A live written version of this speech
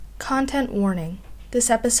Content warning. This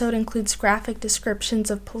episode includes graphic descriptions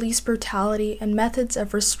of police brutality and methods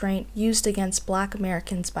of restraint used against Black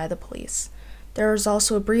Americans by the police. There is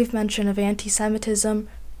also a brief mention of anti-Semitism,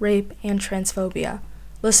 rape, and transphobia.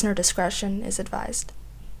 Listener discretion is advised.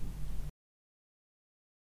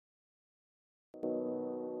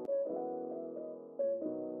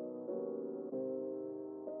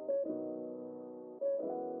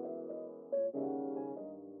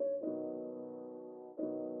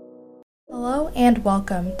 Hello and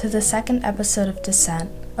welcome to the second episode of Dissent,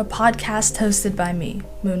 a podcast hosted by me,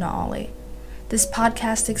 Muna Ali. This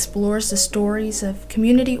podcast explores the stories of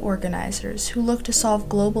community organizers who look to solve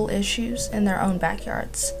global issues in their own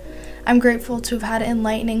backyards. I'm grateful to have had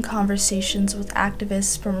enlightening conversations with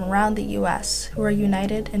activists from around the U.S. who are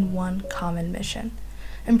united in one common mission: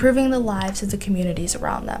 improving the lives of the communities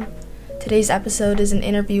around them. Today's episode is an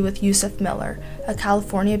interview with Yusuf Miller, a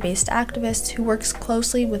California-based activist who works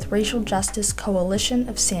closely with Racial Justice Coalition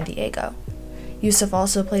of San Diego. Yusuf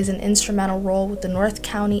also plays an instrumental role with the North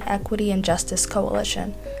County Equity and Justice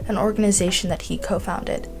Coalition, an organization that he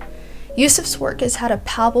co-founded. Yusuf's work has had a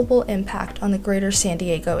palpable impact on the greater San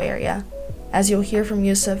Diego area. As you'll hear from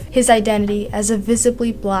Yusuf, his identity as a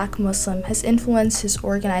visibly Black Muslim has influenced his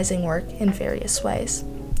organizing work in various ways.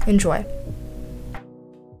 Enjoy.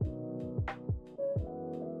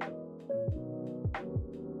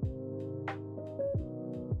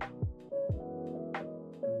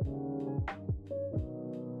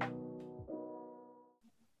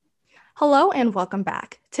 Hello and welcome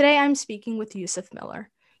back. Today I'm speaking with Yusuf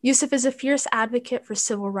Miller. Yusuf is a fierce advocate for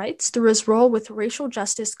civil rights through his role with Racial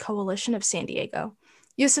Justice Coalition of San Diego.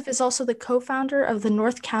 Yusuf is also the co-founder of the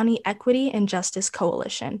North County Equity and Justice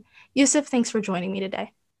Coalition. Yusuf, thanks for joining me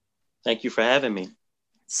today. Thank you for having me.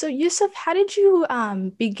 So Yusuf, how did you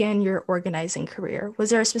begin your organizing career?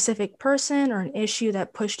 Was there a specific person or an issue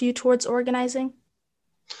that pushed you towards organizing?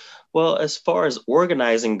 Well, as far as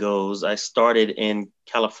organizing goes, I started in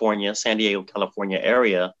California, San Diego, California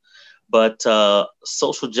area, but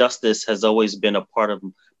social justice has always been a part of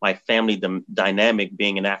my family dynamic,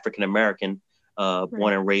 being an African American,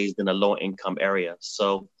 born and raised in a low income area.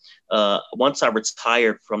 So once I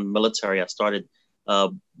retired from the military, I started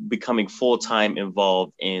becoming full-time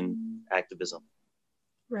involved in activism.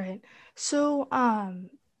 Right. So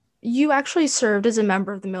you actually served as a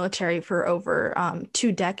member of the military for over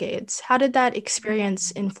 2 decades. How did that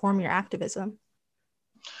experience inform your activism?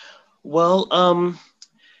 Well,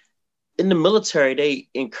 in the military, they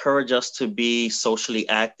encourage us to be socially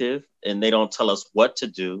active and they don't tell us what to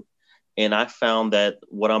do. And I found that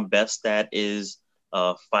what I'm best at is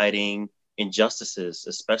fighting injustices,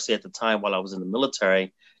 especially at the time while I was in the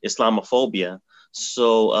military, Islamophobia.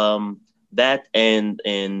 So that and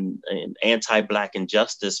anti-Black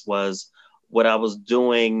injustice was what I was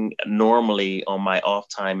doing normally on my off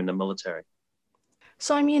time in the military.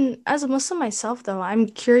 So, I mean, as a Muslim myself, though, I'm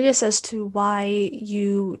curious as to why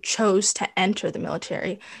you chose to enter the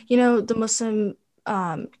military. You know, the Muslim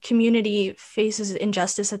community faces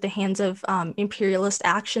injustice at the hands of imperialist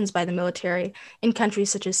actions by the military in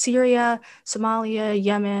countries such as Syria, Somalia,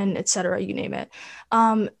 Yemen, etc., you name it.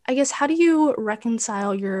 I guess, how do you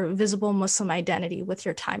reconcile your visible Muslim identity with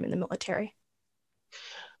your time in the military?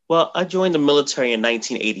 Well, I joined the military in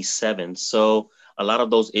 1987, so a lot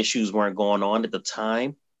of those issues weren't going on at the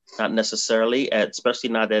time, not necessarily,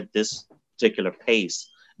 especially not at this particular pace,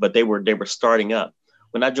 but they were starting up.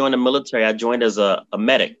 When I joined the military, I joined as a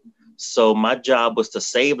medic. So my job was to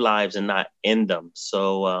save lives and not end them.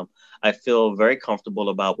 So I feel very comfortable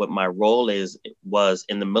about what my role was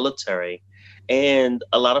in the military. And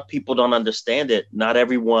a lot of people don't understand it. Not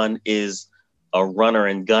everyone is a runner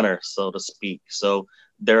and gunner, so to speak. So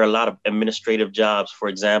there are a lot of administrative jobs. For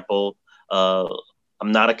example, uh,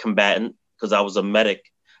 I'm not a combatant because I was a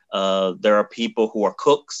medic. There are people who are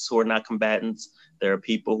cooks who are not combatants. There are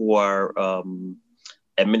people who are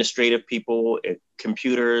administrative people,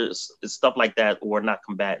 computers, stuff like that who are not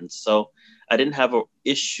combatants. So I didn't have an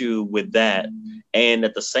issue with that. And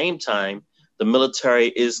at the same time, the military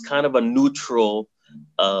is kind of a neutral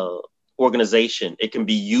uh, organization. It can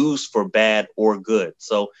be used for bad or good.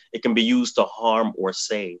 So it can be used to harm or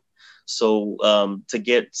save. So to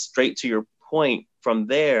get straight to your point from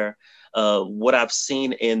there, what I've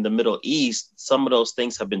seen in the Middle East, some of those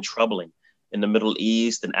things have been troubling in the Middle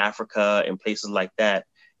East and Africa and places like that.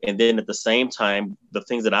 And then at the same time, the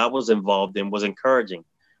things that I was involved in was encouraging.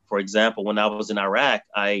 For example, when I was in Iraq,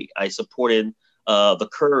 I supported the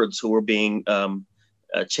Kurds who were being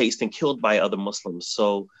chased and killed by other Muslims.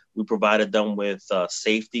 So we provided them with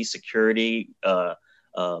safety, security,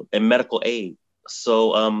 and medical aid.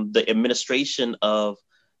 So the administration of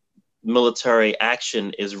military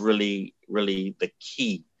action is really, really the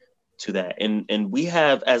key to that. And we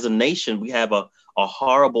have, as a nation, we have a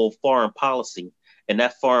horrible foreign policy. And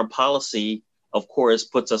that foreign policy, of course,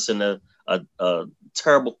 puts us in a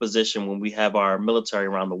terrible position when we have our military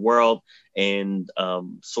around the world and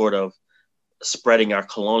sort of spreading our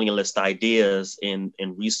colonialist ideas in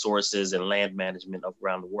resources and land management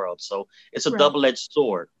around the world. So it's a Right. double-edged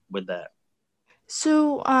sword with that.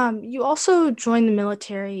 So, you also joined the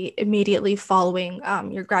military immediately following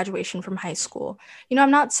your graduation from high school.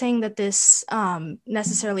 I'm not saying that this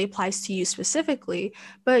necessarily applies to you specifically,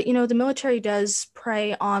 but the military does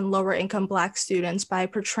prey on lower income Black students by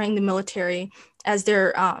portraying the military as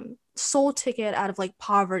their sole ticket out of like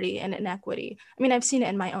poverty and inequity. I mean, I've seen it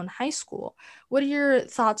in my own high school. What are your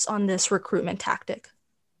thoughts on this recruitment tactic?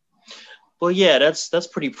 Well, yeah, that's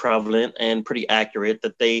pretty prevalent and pretty accurate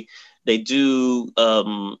that they do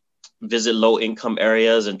visit low income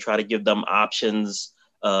areas and try to give them options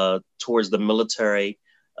towards the military.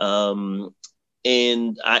 Um,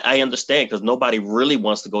 and I understand because nobody really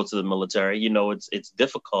wants to go to the military. It's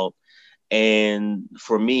difficult. And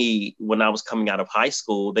for me, when I was coming out of high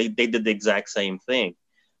school, they did the exact same thing.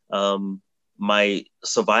 Um, my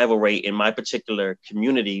survival rate in my particular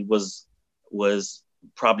community was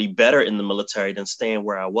probably better in the military than staying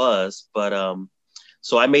where I was. But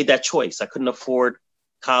so I made that choice. I couldn't afford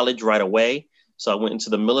college right away, so I went into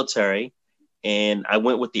the military, and I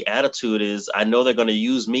went with the attitude is I know they're going to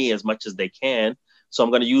use me as much as they can, so I'm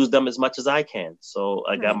going to use them as much as I can. So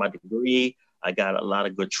I got Right. my degree. I got a lot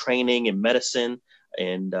of good training in medicine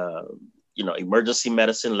and emergency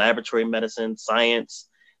medicine, laboratory medicine, science,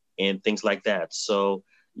 and things like that. So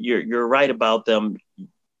you're right about them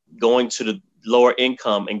going to the lower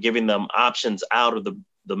income and giving them options out of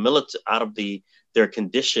the military, out of their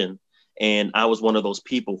condition. And I was one of those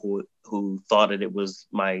people who thought that it was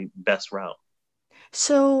my best route.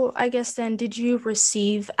 So, I guess then, did you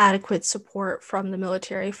receive adequate support from the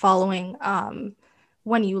military following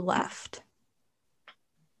when you left?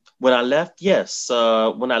 When I left, yes.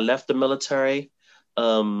 When I left the military,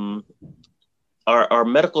 um, our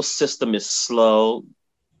medical system is slow,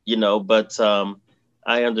 but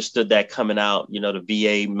I understood that coming out. The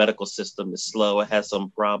VA medical system is slow. It has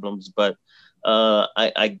some problems, but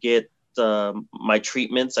I get my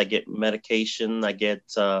treatments. I get medication.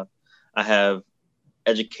 I have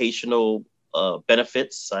educational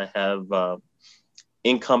benefits. I have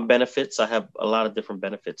income benefits. I have a lot of different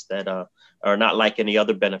benefits that are not like any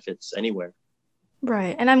other benefits anywhere.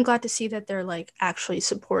 Right. And I'm glad to see that they're like actually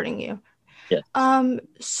supporting you. Yeah.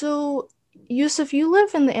 So Yusuf, you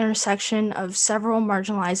live in the intersection of several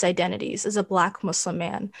marginalized identities as a Black Muslim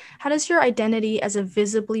man. How does your identity as a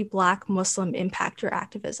visibly Black Muslim impact your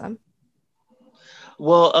activism?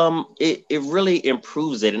 Well, it really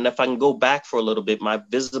improves it. And if I can go back for a little bit, my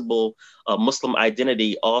visible Muslim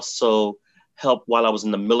identity also helped while I was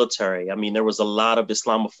in the military. I mean, there was a lot of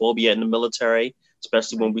Islamophobia in the military,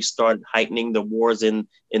 especially when Right. we started heightening the wars in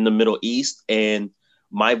the Middle East. And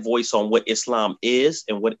my voice on what Islam is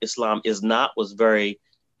and what Islam is not was very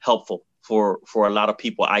helpful for a lot of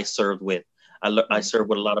people I served with. I Right. served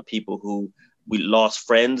with a lot of people who we lost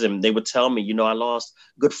friends, and they would tell me, I lost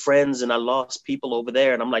good friends and I lost people over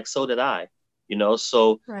there. And I'm like, so did I,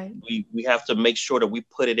 so Right. we have to make sure that we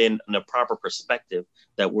put it in a proper perspective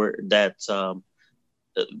that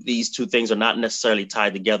these two things are not necessarily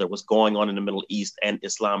tied together, what's going on in the Middle East and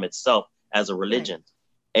Islam itself as a Right. religion.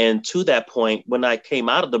 And to that point, when I came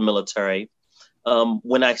out of the military,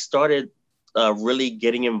 when I started really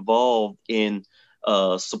getting involved in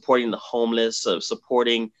supporting the homeless,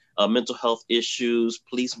 supporting mental health issues,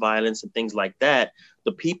 police violence, and things like that,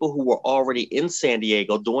 the people who were already in San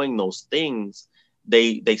Diego doing those things,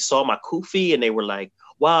 they saw my kufi and they were like,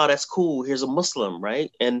 "Wow, that's cool. Here's a Muslim,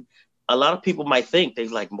 right?" And a lot of people might think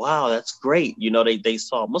they're like, "Wow, that's great." They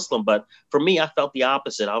saw a Muslim, but for me, I felt the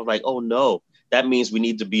opposite. I was like, "Oh no, that means we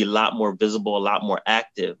need to be a lot more visible, a lot more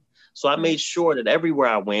active." So I Right. made sure that everywhere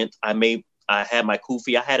I went, I had my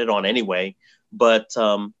kufi. I had it on anyway, but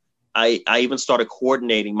I even started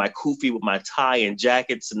coordinating my kufi with my tie and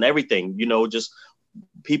jackets and everything. Just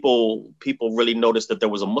people really noticed that there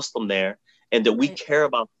was a Muslim there, and that we Right. care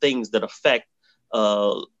about things that affect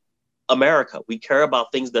uh, America. We care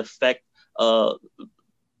about things that affect uh,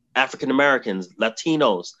 African Americans,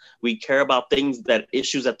 Latinos. We care about things that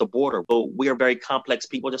issues at the border. But we are very complex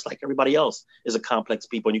people, just like everybody else is a complex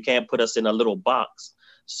people, and you can't put us in a little box.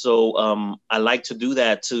 So I like to do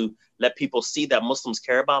that to let people see that Muslims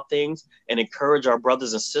care about things and encourage our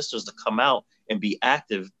brothers and sisters to come out and be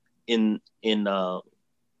active in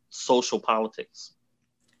social politics.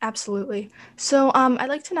 Absolutely. So I'd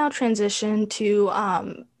like to now transition to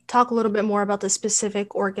talk a little bit more about the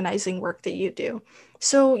specific organizing work that you do.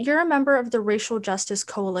 So you're a member of the Racial Justice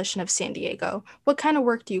Coalition of San Diego. What kind of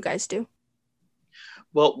work do you guys do?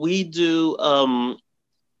 Well, we do,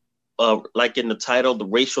 like in the title, the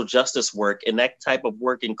racial justice work, and that type of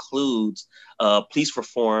work includes police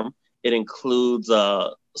reform. It includes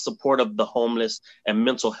support of the homeless and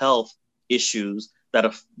mental health issues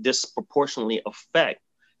that disproportionately affect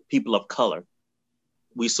people of color.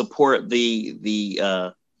 We support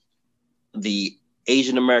the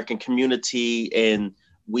Asian American community, and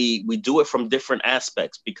we do it from different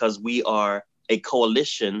aspects because we are a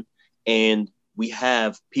coalition, and we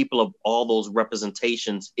have people of all those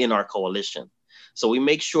representations in our coalition. So we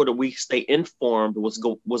make sure that we stay informed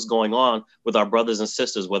what's going on with our brothers and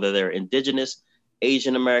sisters, whether they're indigenous,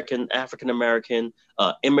 Asian American, African American,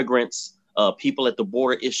 immigrants, people at the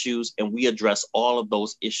border issues, and we address all of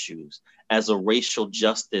those issues as a racial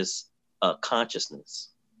justice consciousness.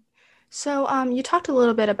 So you talked a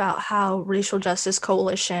little bit about how Racial Justice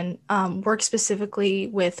Coalition works specifically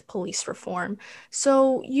with police reform.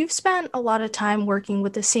 So you've spent a lot of time working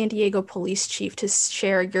with the San Diego Police Chief to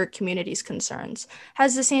share your community's concerns.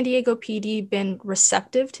 Has the San Diego PD been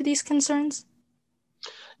receptive to these concerns?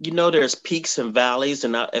 There's peaks and valleys,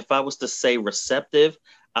 and if I was to say receptive,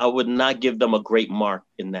 I would not give them a great mark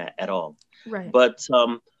in that at all. Right. But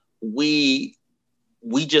we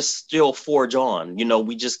we just still forge on.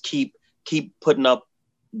 We just keep putting up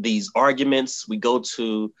these arguments. We go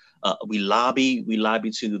to we lobby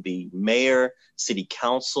to the mayor, city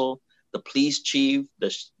council, the police chief,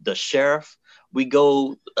 the sheriff. We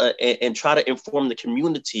go and try to inform the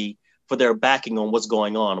community for their backing on what's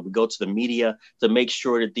going on. We go to the media to make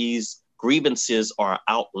sure that these grievances are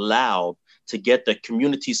out loud to get the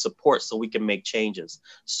community support so we can make changes.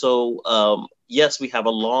 So yes, we have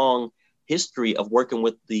a long history of working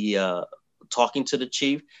with the talking to the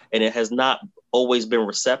chief, and it has not always been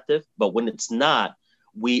receptive. But when it's not,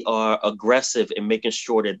 we are aggressive in making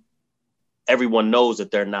sure that everyone knows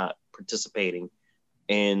that they're not participating,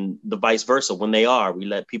 and the vice versa. When they are, we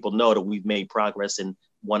let people know that we've made progress in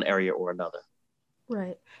one area or another.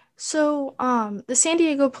 Right. So, the San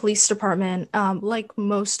Diego Police Department, like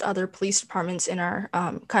most other police departments in our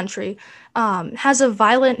country, has a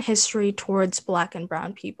violent history towards Black and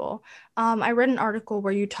Brown people. I read an article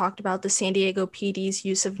where you talked about the San Diego PD's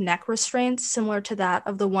use of neck restraints, similar to that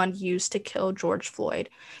of the one used to kill George Floyd.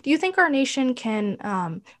 Do you think our nation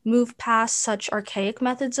can move past such archaic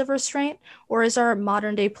methods of restraint, or is our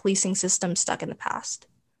modern day policing system stuck in the past?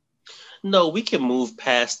 No, we can move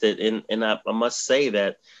past it. And I must say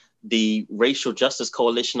that the Racial Justice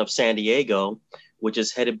Coalition of San Diego, which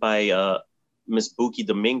is headed by Ms. Buki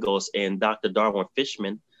Domingos and Dr. Darwin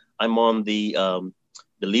Fishman, I'm on the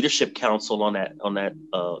leadership council on that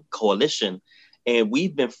coalition, and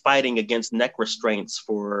we've been fighting against neck restraints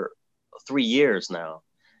for 3 years now.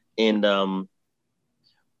 And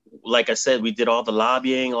like I said, we did all the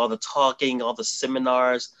lobbying, all the talking, all the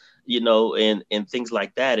seminars, and things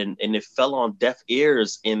like that. And it fell on deaf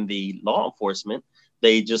ears in the law enforcement.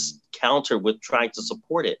 They just countered with trying to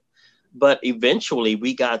support it. But eventually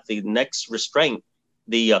we got the next restraint.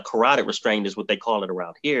 The carotid restraint is what they call it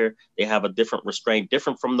around here. They have a different restraint,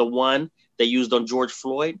 different from the one they used on George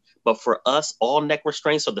Floyd. But for us, all neck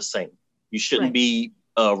restraints are the same. You shouldn't Right. be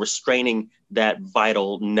restraining that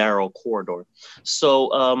vital narrow corridor.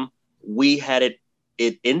 So we had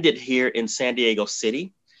it ended here in San Diego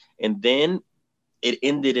City, and then it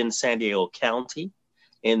ended in San Diego County.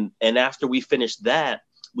 And after we finished that,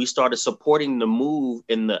 we started supporting the move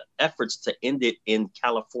in the efforts to end it in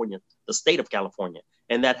California, the state of California.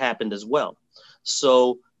 And that happened as well.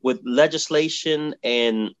 So with legislation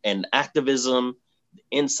and activism,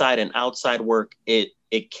 inside and outside work, it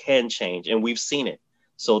can change. And we've seen it.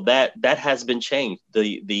 So that has been changed.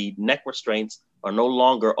 The neck restraints are no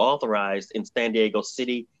longer authorized in San Diego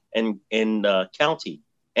City and county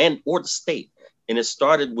and or the state. And it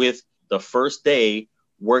started with the first day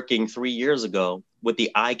working 3 years ago with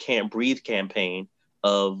the I Can't Breathe campaign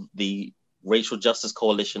of the Racial Justice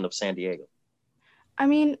Coalition of San Diego. I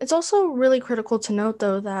mean, it's also really critical to note,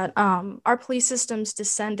 though, that our police systems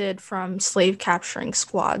descended from slave capturing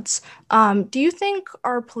squads. Do you think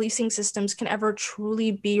our policing systems can ever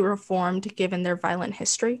truly be reformed given their violent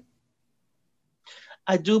history?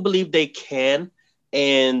 I do believe they can.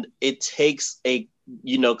 And it takes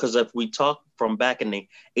because if we talk from back in the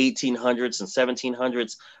 1800s and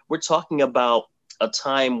 1700s, we're talking about a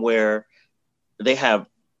time where they have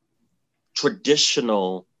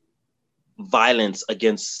traditional violence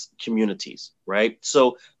against communities, right?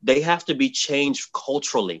 So they have to be changed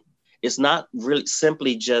culturally. It's not really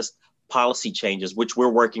simply just policy changes, which we're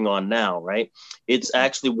working on now, right? It's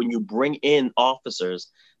actually when you bring in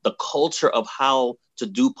officers, the culture of how to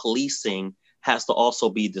do policing has to also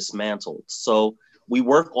be dismantled. So we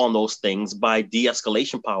work on those things by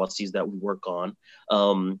de-escalation policies that we work on.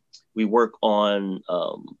 We work on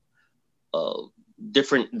uh,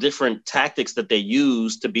 different tactics that they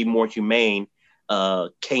use to be more humane,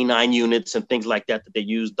 canine units and things like that they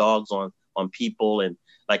use dogs on people, and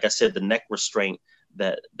like I said, the neck restraint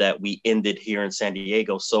that we ended here in San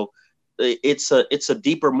Diego. So it's a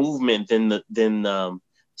deeper movement than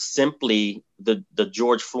simply the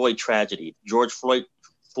George Floyd tragedy.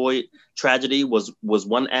 Floyd tragedy was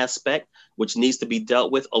one aspect which needs to be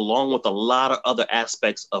dealt with, along with a lot of other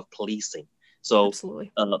aspects of policing. So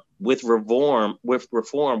Absolutely. with reform,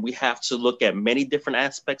 we have to look at many different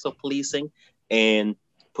aspects of policing and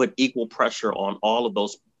put equal pressure on all of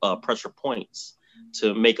those pressure points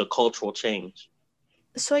to make a cultural change.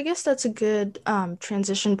 So I guess that's a good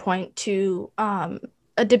transition point to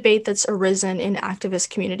a debate that's arisen in activist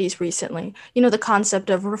communities recently. You know, the concept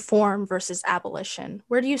of reform versus abolition.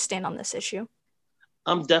 Where do you stand on this issue?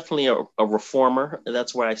 I'm definitely a reformer.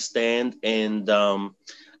 That's where I stand, and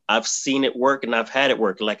I've seen it work, and I've had it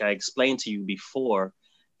work, like I explained to you before.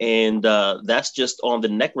 And that's just on the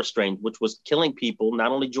neck restraint, which was killing people,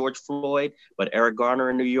 not only George Floyd, but Eric Garner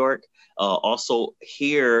in New York. Also,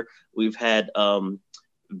 here we've had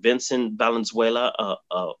Vincent Valenzuela,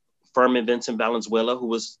 Furman Vincent Valenzuela, who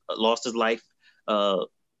was lost his life uh,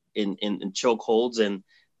 in chokeholds,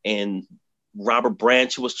 and Robert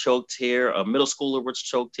Branch was choked here, a middle schooler was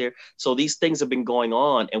choked here. So these things have been going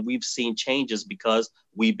on, and we've seen changes because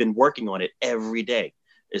we've been working on it every day.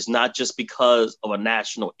 It's not just because of a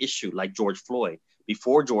national issue like George Floyd.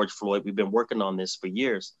 Before George Floyd, we've been working on this for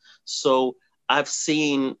years. So I've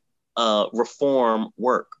seen reform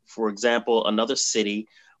work. For example, another city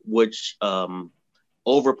which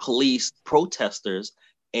over policed protesters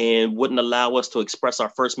and wouldn't allow us to express our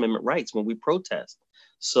First Amendment rights when we protest.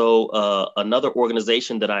 So another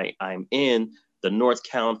organization that I'm in, the North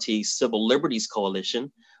County Civil Liberties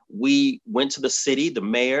Coalition, we went to the city, the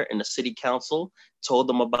mayor and the city council, told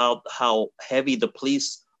them about how heavy the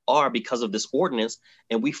police are because of this ordinance,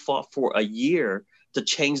 and we fought for a year to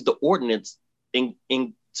change the ordinance in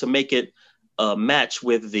to make it match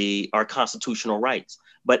with our constitutional rights.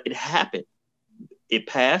 But it happened. It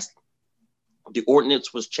passed. The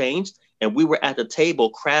ordinance was changed, and we were at the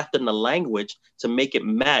table crafting the language to make it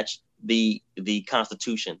match the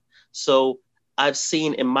Constitution. So I've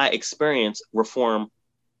seen in my experience reform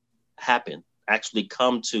happen, actually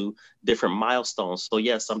come to different milestones. So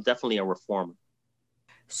yes, I'm definitely a reformer.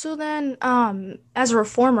 So then, as a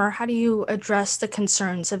reformer, how do you address the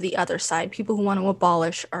concerns of the other side, people who want to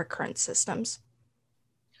abolish our current systems?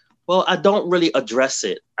 Well, I don't really address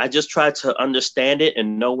it. I just try to understand it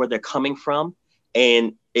and know where they're coming from.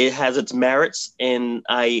 And it has its merits. And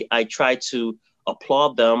I try to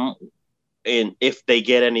applaud them. And if they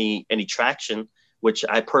get any traction, which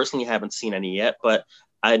I personally haven't seen any yet, but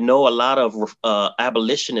I know a lot of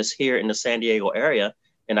abolitionists here in the San Diego area,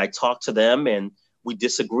 and I talk to them, and we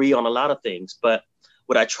disagree on a lot of things. But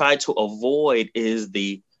what I try to avoid is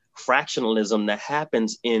the fractionalism that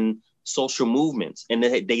happens in social movements, and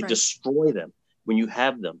they Right. destroy them when you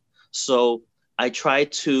have them. So I try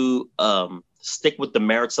to stick with the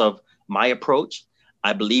merits of my approach.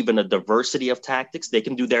 I believe in a diversity of tactics. They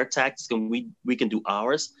can do their tactics, and we can do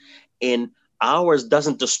ours. And ours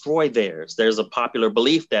doesn't destroy theirs. There's a popular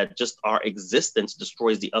belief that just our existence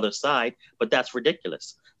destroys the other side, but that's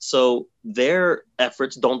ridiculous. So their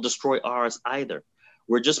efforts don't destroy ours either.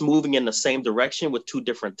 We're just moving in the same direction with two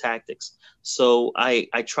different tactics. So I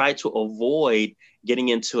try to avoid getting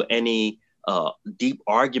into any deep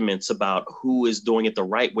arguments about who is doing it the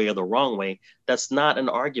right way or the wrong way. That's not an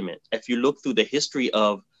argument. If you look through the history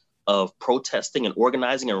of protesting and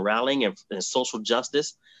organizing and rallying and social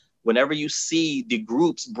justice, whenever you see the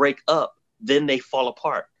groups break up, then they fall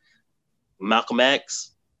apart. Malcolm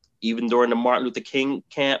X, even during the Martin Luther King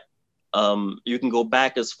camp, you can go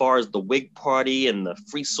back as far as the Whig Party and the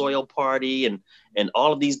Free Soil Party and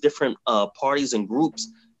all of these different parties and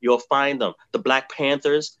groups. You'll find them. The Black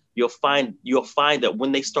Panthers. You'll find that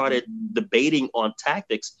when they started debating on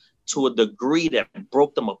tactics to a degree that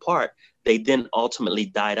broke them apart, they then ultimately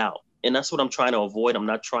died out. And that's what I'm trying to avoid. I'm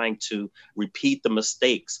not trying to repeat the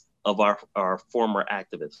mistakes of our former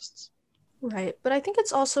activists. Right. But I think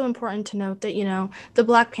it's also important to note that, the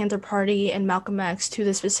Black Panther Party and Malcolm X, to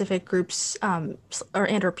the specific groups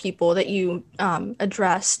or people that you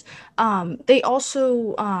addressed, they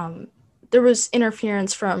also, there was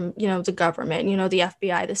interference from, the government, the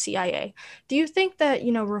FBI, the CIA. Do you think that,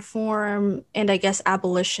 reform and I guess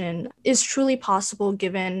abolition is truly possible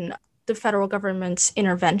given the federal government's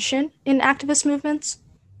intervention in activist movements?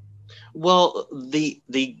 Well,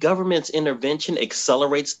 the government's intervention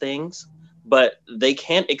accelerates things, but they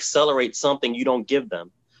can't accelerate something you don't give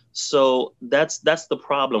them. So that's the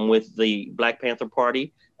problem with the Black Panther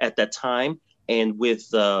Party at that time, and with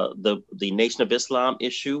the Nation of Islam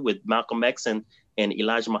issue with Malcolm X and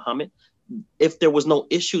Elijah Muhammad. If there was no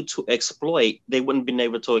issue to exploit, they wouldn't been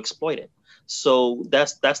able to exploit it. So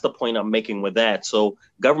that's the point I'm making with that. So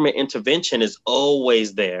government intervention is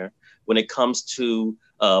always there when it comes to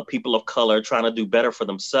people of color trying to do better for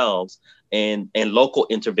themselves, and local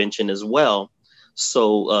intervention as well.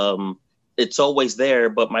 So it's always there.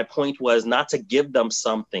 But my point was not to give them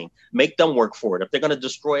something, make them work for it. If they're going to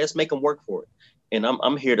destroy us, make them work for it. And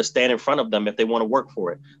I'm here to stand in front of them if they want to work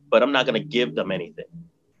for it, but I'm not going to give them anything.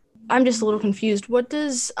 I'm just a little confused. What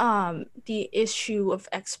does the issue of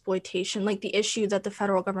exploitation, like the issue that the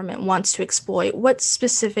federal government wants to exploit, what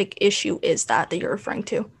specific issue is that you're referring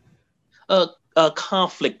to? A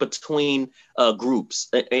conflict between groups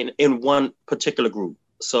in one particular group.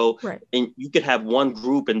 So, Right. and you could have one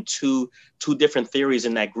group and two different theories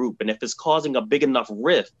in that group, and if it's causing a big enough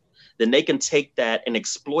rift, then they can take that and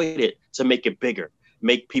exploit it to make it bigger,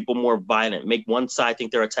 make people more violent, make one side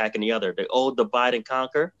think they're attacking the other. They divide and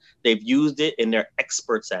conquer. They've used it, and they're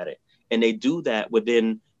experts at it, and they do that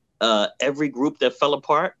within every group that fell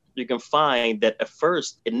apart. You can find that at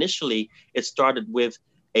first, initially, it started with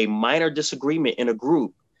a minor disagreement in a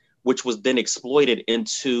group, which was then exploited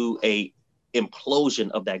into a implosion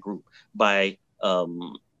of that group by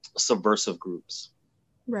subversive groups.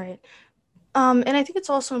 Right. And I think it's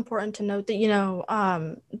also important to note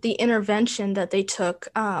that, the intervention that they took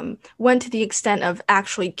went to the extent of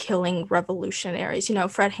actually killing revolutionaries,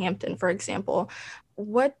 Fred Hampton, for example.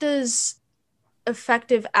 What does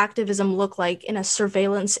effective activism look like in a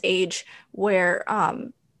surveillance age where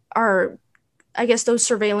our I guess those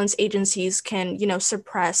surveillance agencies can,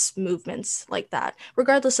 suppress movements like that,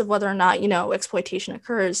 regardless of whether or not, exploitation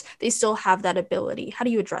occurs, they still have that ability. How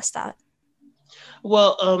do you address that?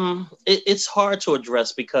 Well, it's hard to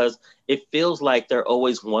address because it feels like they're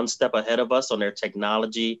always one step ahead of us on their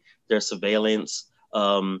technology, their surveillance,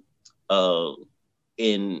 uh,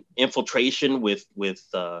 in infiltration with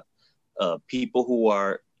people who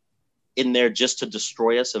are in there just to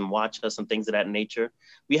destroy us and watch us and things of that nature.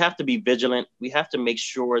 We have to be vigilant. We have to make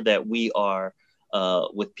sure that we are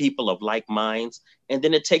with people of like minds. And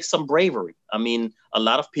then it takes some bravery. I mean, a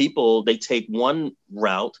lot of people, they take one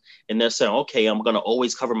route and they're saying, okay, I'm going to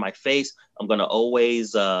always cover my face. I'm going to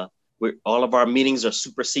always, all of our meetings are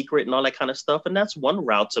super secret and all that kind of stuff. And that's one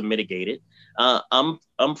route to mitigate it. I'm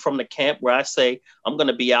from the camp where I say, I'm going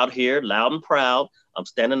to be out here loud and proud. I'm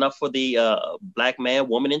standing up for the Black man,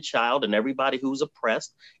 woman, and child, and everybody who's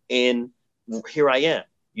oppressed. And here I am.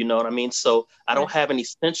 You know what I mean? So I don't Right. have any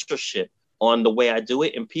censorship on the way I do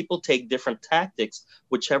it. And people take different tactics,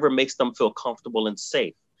 whichever makes them feel comfortable and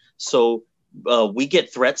safe. So we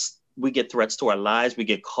get threats. We get threats to our lives. We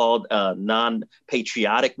get called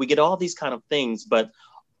non-patriotic. We get all these kind of things. But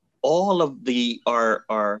all of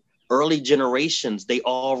our early generations, they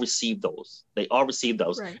all received those. They all received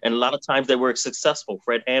those. Right. And a lot of times they were successful.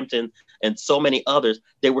 Fred Hampton and so many others,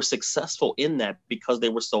 they were successful in that because they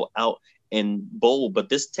were so out and bold. But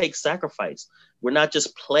this takes sacrifice. We're not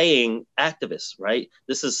just playing activists, right?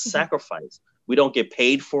 This is Mhm. sacrifice. We don't get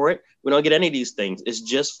paid for it. We don't get any of these things. It's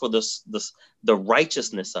just for the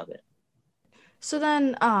righteousness of it. So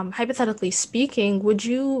then, hypothetically speaking, would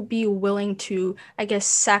you be willing to, I guess,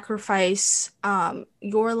 sacrifice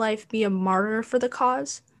your life, be a martyr for the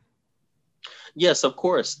cause? Yes, of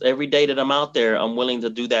course. Every day that I'm out there, I'm willing to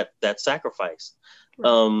do that sacrifice. Right.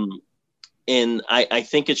 Um, and I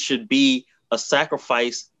think it should be a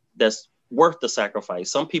sacrifice that's worth the sacrifice.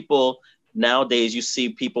 Some people nowadays, you see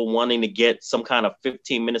people wanting to get some kind of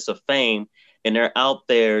 15 minutes of fame, and they're out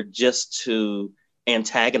there just to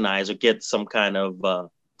antagonize or get some kind of.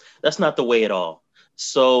 That's not the way at all.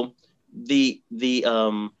 So the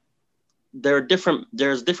there's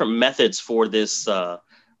different methods for this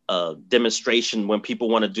demonstration when people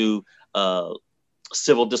want to do uh,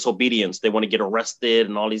 civil disobedience. They want to get arrested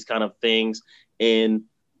and all these kind of things. And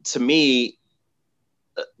to me,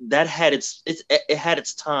 that had it had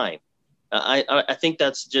its time. I think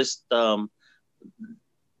that's just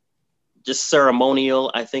just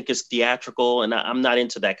ceremonial. I think it's theatrical, and I'm not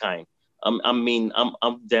into that kind.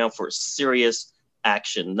 I'm down for serious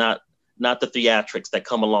action, not the theatrics that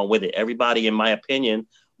come along with it. Everybody, in my opinion,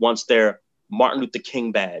 wants their Martin Luther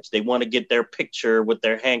King badge. They want to get their picture with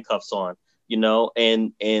their handcuffs on,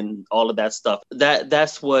 and all of that stuff.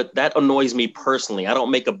 That annoys me personally. I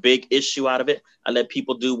don't make a big issue out of it. I let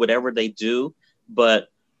people do whatever they do, but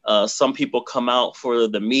some people come out for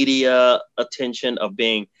the media attention of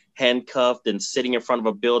being handcuffed and sitting in front of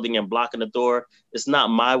a building and blocking the door. It's not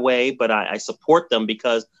my way, but I support them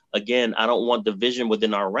because, again, I don't want division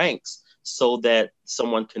within our ranks so that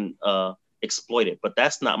someone can exploit it. But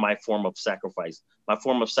that's not my form of sacrifice. My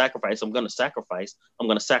form of sacrifice, I'm going to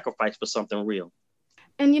sacrifice for something real.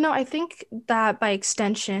 And, I think that by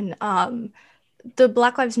extension, the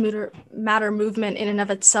Black Lives Matter movement in and of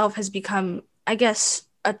itself has become, I guess,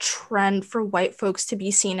 a trend for white folks to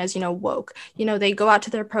be seen as, woke. They go out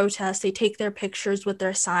to their protests, they take their pictures with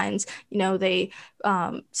their signs, they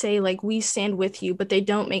say, like, we stand with you, but they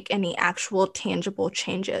don't make any actual tangible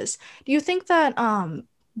changes. Do you think that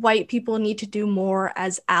white people need to do more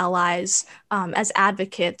as allies, as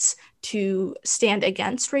advocates to stand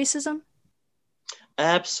against racism?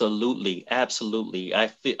 Absolutely, absolutely.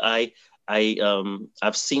 I've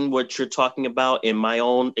seen what you're talking about in my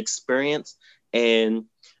own experience, and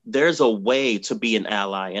there's a way to be an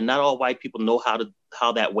ally, and not all white people know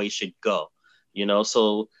how that way should go.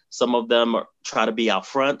 So some of them try to be out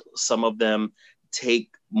front, some of them take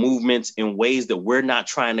movements in ways that we're not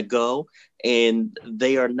trying to go, and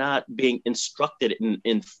they are not being instructed and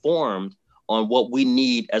informed on what we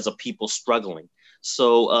need as a people struggling.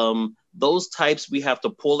 So those types, we have to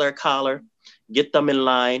pull their collar, get them in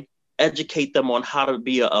line, educate them on how to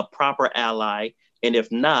be a proper ally, and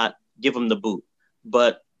if not, give them the boot.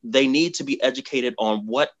 But they need to be educated on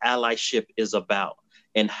what allyship is about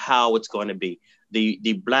and how it's going to be.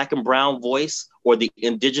 The Black and brown voice, or the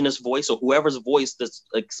indigenous voice, or whoever's voice that's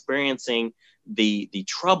experiencing the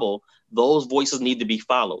trouble, those voices need to be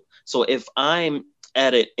followed. So if I'm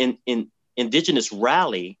at an indigenous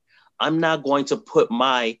rally, I'm not going to put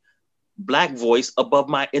my Black voice above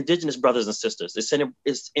my indigenous brothers and sisters.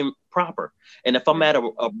 It's improper. And if I'm at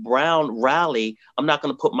a brown rally, I'm not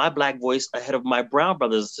going to put my Black voice ahead of my brown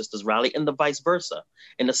brothers and sisters rally, and the vice versa.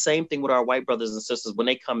 And the same thing with our white brothers and sisters. When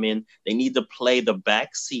they come in, they need to play the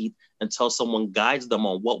back seat until someone guides them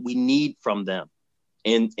on what we need from them.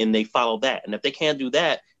 And they follow that. And if they can't do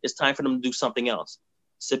that, it's time for them to do something else.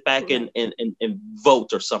 Sit back and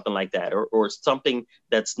vote or something like that, or something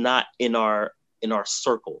that's not in our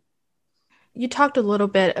circle. You talked a little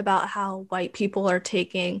bit about how white people are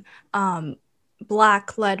taking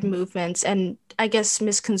Black-led movements and, I guess,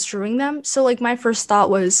 misconstruing them. So, like, my first thought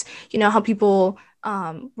was, how people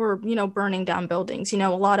were, burning down buildings. A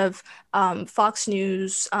lot of Fox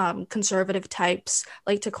News conservative types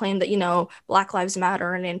like to claim that, Black Lives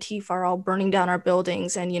Matter and Antifa are all burning down our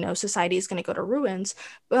buildings and, society is going to go to ruins.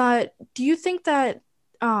 But do you think that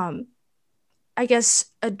I guess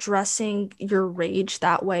addressing your rage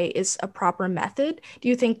that way is a proper method? Do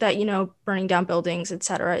you think that, burning down buildings, et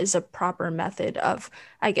cetera, is a proper method of,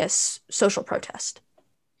 I guess, social protest?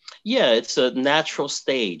 Yeah, it's a natural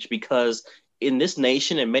stage, because in this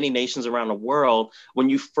nation and many nations around the world, when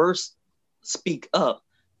you first speak up,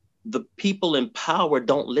 the people in power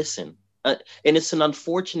don't listen. And it's an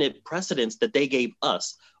unfortunate precedence that they gave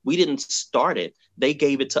us. We didn't start it. They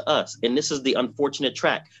gave it to us. And this is the unfortunate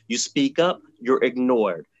track. You speak up, you're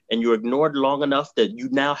ignored. And you're ignored long enough that you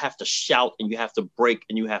now have to shout, and you have to break,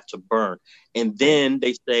 and you have to burn. And then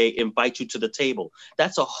they say, invite you to the table.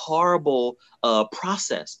 That's a horrible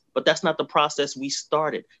process, but that's not the process we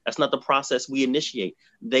started. That's not the process we initiate.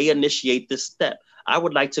 They initiate this step. I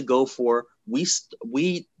would like to go for,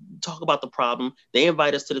 we talk about the problem, they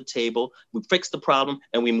invite us to the table, we fix the problem,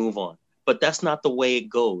 and we move on. But that's not the way it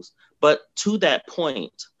goes. But to that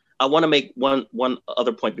point, I want to make one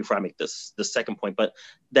other point before I make the second point, but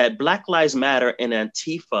that Black Lives Matter and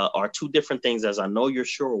Antifa are two different things, as I know you're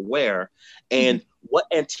sure aware. And what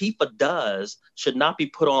Antifa does should not be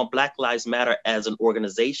put on Black Lives Matter as an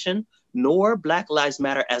organization, nor Black Lives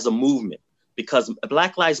Matter as a movement, because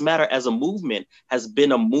Black Lives Matter as a movement has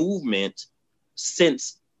been a movement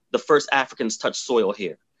since the first Africans touched soil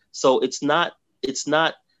here. So it's not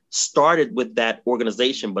started with that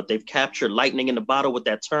organization, but they've captured lightning in the bottle with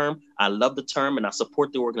that term. I love the term and I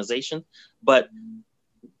support the organization. But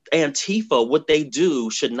Antifa, what they do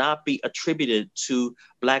should not be attributed to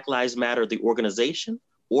Black Lives Matter, the organization,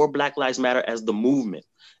 or Black Lives Matter as the movement.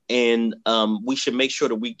 And we should make sure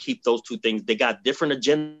that we keep those two things. They got different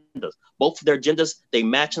agendas. Both of their agendas, they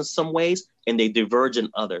match in some ways and they diverge in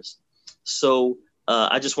others. So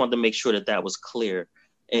I just wanted to make sure that that was clear.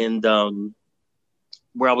 And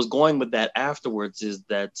where I was going with that afterwards is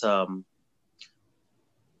that,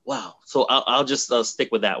 wow. So I'll just stick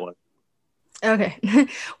with that one. Okay.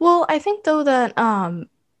 Well, I think though that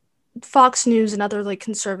Fox News and other like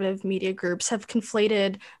conservative media groups have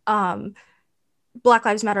conflated Black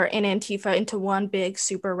Lives Matter and Antifa into one big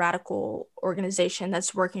super radical organization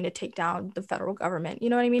that's working to take down the federal government. You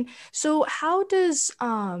know what I mean? So how does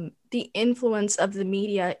the influence of the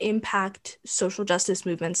media impact social justice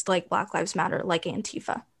movements like Black Lives Matter, like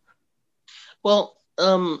Antifa? Well,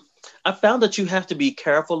 I found that you have to be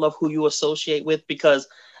careful of who you associate with, because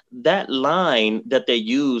that line that they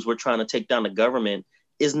use, we're trying to take down the government,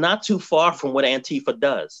 is not too far from what Antifa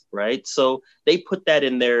does, right? So they put that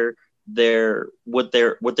in what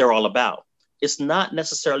they're all about. It's not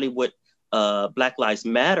necessarily what Black Lives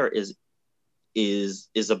Matter is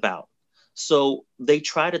about. So they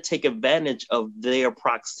try to take advantage of their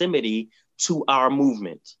proximity to our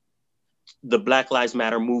movement, the Black Lives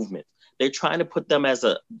Matter movement. They're trying to put them as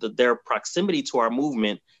their proximity to our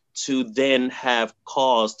movement to then have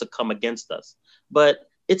cause to come against us. But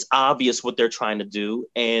it's obvious what they're trying to do,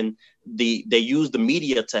 and they use the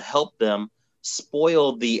media to help them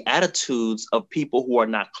spoil the attitudes of people who are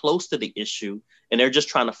not close to the issue, and they're just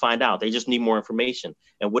trying to find out. They just need more information.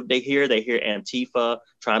 And what they hear Antifa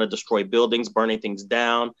trying to destroy buildings, burning things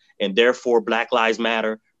down, and therefore Black Lives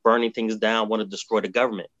Matter burning things down, want to destroy the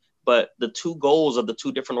government. But the two goals of the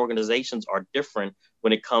two different organizations are different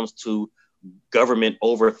when it comes to government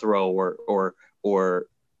overthrow or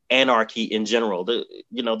anarchy in general.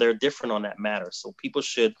 They're different on that matter. So people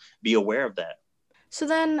should be aware of that. So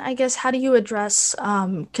then, I guess, how do you address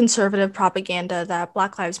conservative propaganda that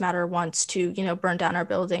Black Lives Matter wants to, burn down our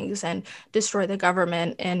buildings and destroy the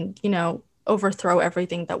government and, overthrow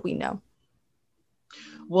everything that we know?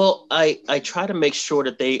 Well, I try to make sure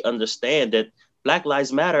that they understand that Black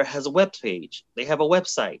Lives Matter has a web page. They have a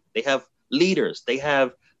website. They have leaders. They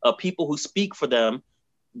have people who speak for them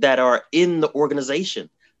that are in the organization.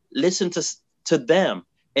 Listen to them.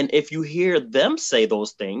 And if you hear them say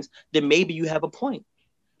those things, then maybe you have a point.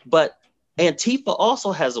 But Antifa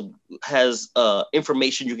also has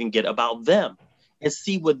information you can get about them and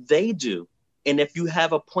see what they do. And if you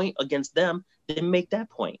have a point against them, then make that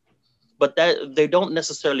point. But that they don't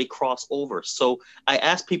necessarily cross over. So I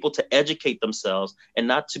ask people to educate themselves and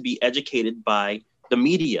not to be educated by the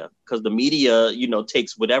media, because the media,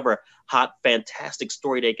 takes whatever hot, fantastic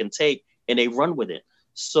story they can take and they run with it.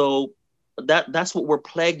 So that's what we're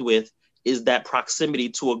plagued with, is that proximity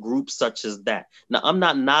to a group such as that. Now, I'm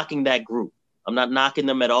not knocking that group. I'm not knocking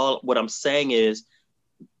them at all. What I'm saying is,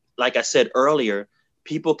 like I said earlier,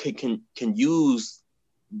 people can use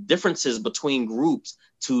differences between groups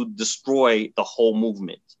to destroy the whole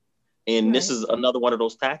movement. And right. This is another one of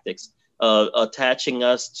those tactics, attaching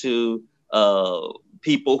us to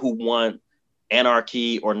people who want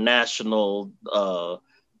anarchy or national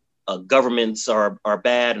governments are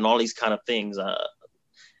bad and all these kind of things.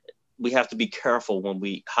 We have to be careful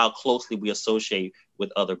how closely we associate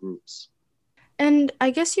with other groups. And I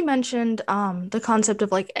guess you mentioned the concept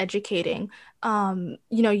of like educating,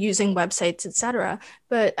 using websites, etc.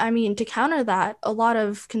 But I mean, to counter that, a lot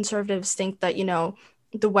of conservatives think that,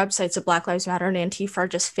 the websites of Black Lives Matter and Antifa are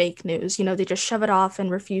just fake news. They just shove it off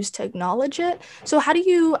and refuse to acknowledge it. So how do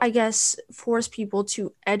you, I guess, force people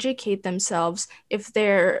to educate themselves if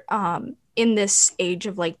they're in this age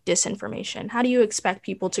of like disinformation? How do you expect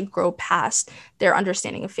people to grow past their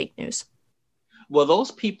understanding of fake news? Well,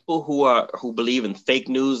 those people who believe in fake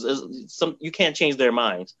news, you can't change their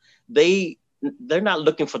minds. They're not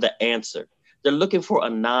looking for the answer. They're looking for a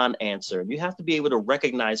non-answer. You have to be able to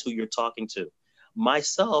recognize who you're talking to.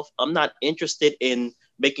 Myself, I'm not interested in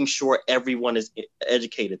making sure everyone is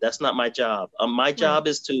educated. That's not my job. My job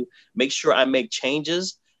is to make sure I make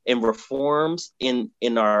changes and reforms in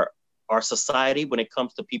our society when it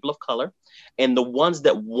comes to people of color. And the ones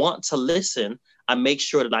that want to listen, I make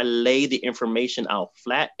sure that I lay the information out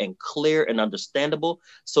flat and clear and understandable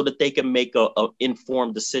so that they can make a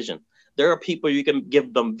informed decision. There are people you can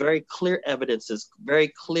give them very clear evidences, very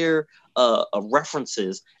clear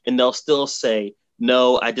references, and they'll still say,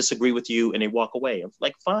 no, I disagree with you, and they walk away. I'm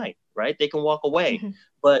like, fine, right? They can walk away, mm-hmm.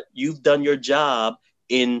 But you've done your job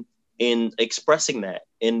in expressing that.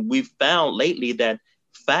 And we've found lately that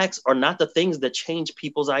facts are not the things that change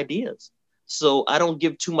people's ideas. So I don't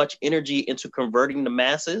give too much energy into converting the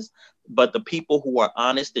masses, but the people who are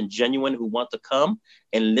honest and genuine, who want to come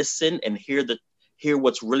and listen and hear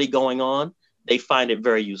what's really going on, they find it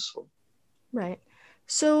very useful. Right.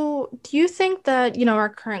 So, do you think that, our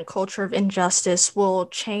current culture of injustice will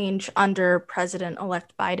change under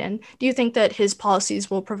President-elect Biden? Do you think that his policies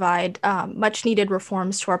will provide much needed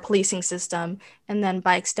reforms to our policing system and then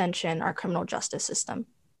by extension, our criminal justice system?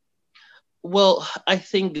 Well, I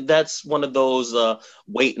think that's one of those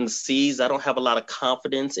wait and sees. I don't have a lot of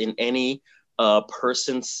confidence in any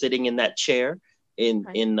person sitting in that chair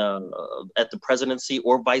Right. in at the presidency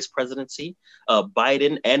or vice presidency.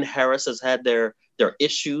 Biden and Harris has had their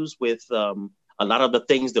issues with a lot of the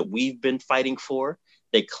things that we've been fighting for.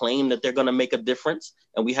 They claim that they're going to make a difference,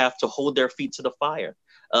 and we have to hold their feet to the fire.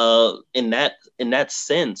 In that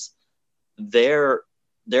sense, their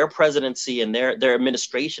their presidency and their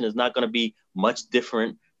administration is not going to be much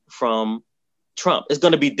different from Trump. It's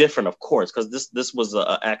going to be different, of course, because this was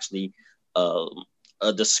actually uh,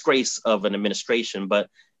 a disgrace of an administration, but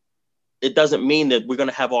it doesn't mean that we're going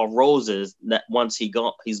to have all roses that once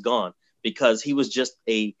he's gone, because he was just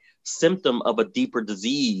a symptom of a deeper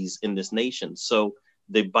disease in this nation. So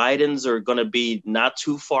the Bidens are going to be not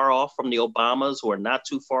too far off from the Obamas, who are not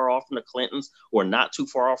too far off from the Clintons, who are not too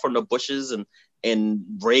far off from the Bushes and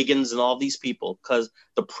Reagans and all these people, because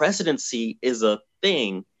the presidency is a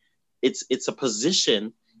thing. It's a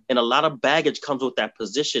position, and a lot of baggage comes with that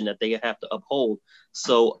position that they have to uphold.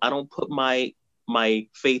 So I don't put my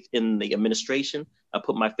faith in the administration. I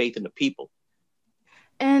put my faith in the people.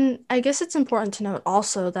 And I guess it's important to note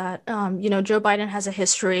also that, Joe Biden has a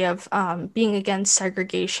history of being against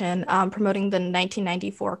segregation, promoting the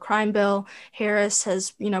 1994 crime bill. Harris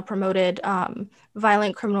has, promoted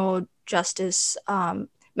violent criminal justice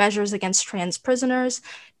measures against trans prisoners.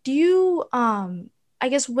 Do you, I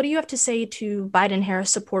guess, what do you have to say to Biden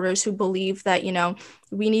Harris supporters who believe that,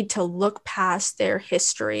 we need to look past their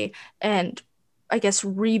history and, I guess,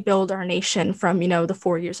 rebuild our nation from, the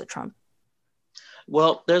 4 years of Trump?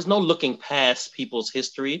 Well, there's no looking past people's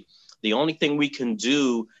history. The only thing we can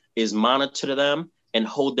do is monitor them and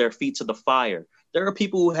hold their feet to the fire. There are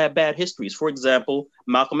people who have bad histories. For example,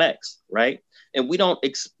 Malcolm X, right? And we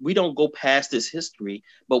don't go past his history,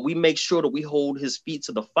 but we make sure that we hold his feet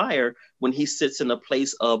to the fire when he sits in a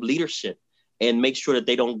place of leadership, and make sure that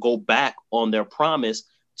they don't go back on their promise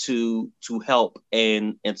to help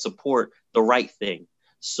and support the right thing.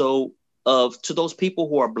 So of to those people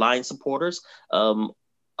who are blind supporters,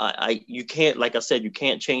 you can't, like I said, you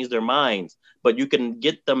can't change their minds, but you can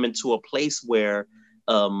get them into a place where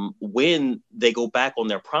when they go back on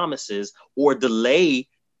their promises or delay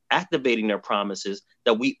activating their promises,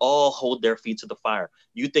 that we all hold their feet to the fire.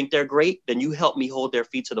 You think they're great, then you help me hold their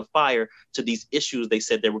feet to the fire to these issues they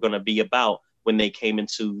said they were going to be about when they came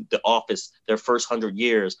into the office, their first 100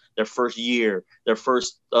 years, their first year, their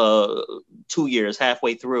first 2 years,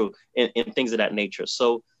 halfway through, and things of that nature.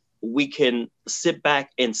 So we can sit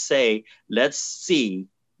back and say, let's see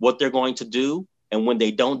what they're going to do. And when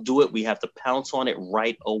they don't do it, we have to pounce on it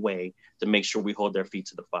right away to make sure we hold their feet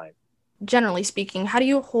to the fire. Generally speaking, how do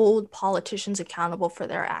you hold politicians accountable for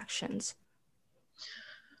their actions?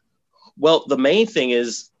 Well, the main thing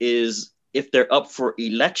is if they're up for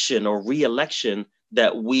election or re-election,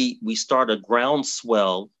 that we start a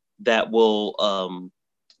groundswell that will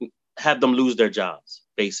have them lose their jobs,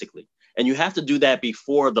 basically. And you have to do that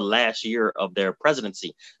before the last year of their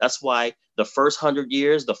presidency. That's why the first 100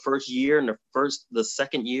 years, the first year, and the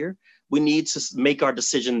second year, we need to make our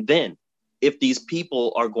decision then if these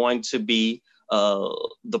people are going to be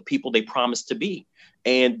the people they promised to be.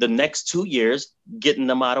 And the next 2 years, getting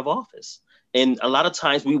them out of office. And a lot of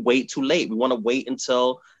times we wait too late. We want to wait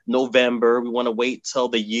until November. We want to wait till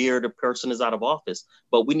the year the person is out of office.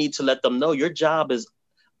 But we need to let them know your job is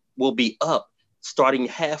will be up starting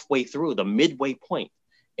halfway through the midway point.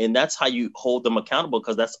 And that's how you hold them accountable,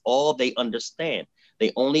 because that's all they understand.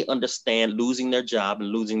 They only understand losing their job and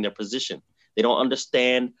losing their position. They don't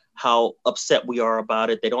understand how upset we are about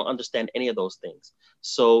it. They don't understand any of those things.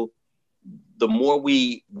 So the more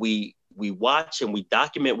we watch and we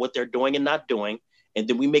document what they're doing and not doing, and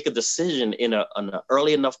then we make a decision in an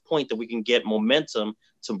early enough point that we can get momentum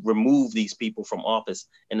to remove these people from office.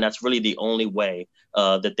 And that's really the only way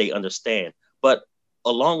that they understand. But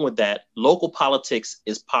along with that, local politics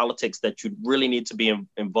is politics that you really need to be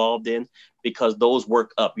involved in, because those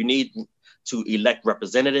work up. You need to elect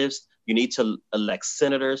representatives. You need to elect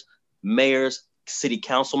senators, mayors, city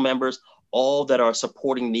council members, all that are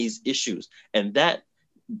supporting these issues. And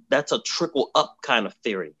that's a trickle up kind of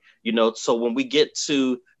theory. So when we get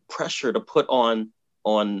to pressure to put on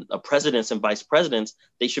presidents and vice presidents,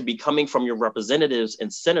 they should be coming from your representatives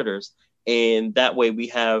and senators, and that way we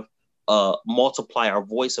have multiply our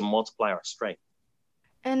voice and multiply our strength.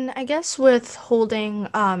 And I guess with holding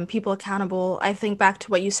people accountable, I think back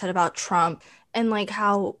to what you said about Trump and like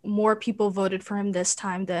how more people voted for him this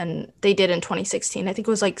time than they did in 2016. I think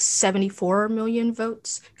it was like 74 million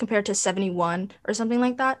votes compared to 71 or something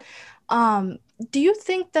like that. Um, do you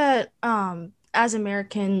think that as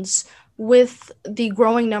Americans, with the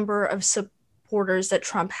growing number of supporters that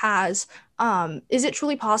Trump has, is it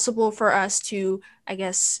truly possible for us to, I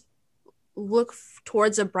guess, look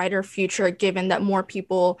towards a brighter future given that more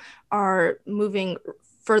people are moving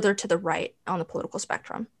further to the right on the political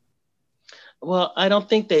spectrum? Well, I don't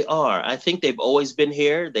think they are. I think they've always been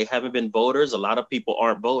here. They haven't been voters. A lot of people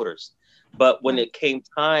aren't voters. But when Right. it came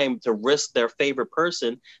time to risk their favorite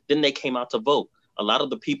person, then they came out to vote. A lot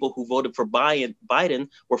of the people who voted for Biden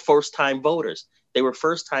were first time voters. They were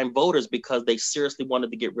first time voters because they seriously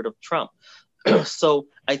wanted to get rid of Trump. So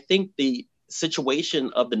I think the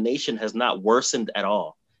situation of the nation has not worsened at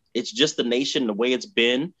all. It's just the nation the way it's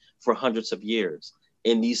been for hundreds of years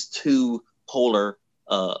in these two polar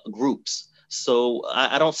groups. So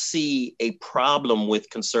I don't see a problem with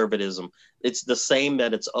conservatism. It's the same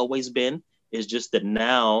that it's always been. It's just that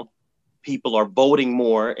now people are voting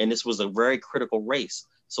more, and this was a very critical race.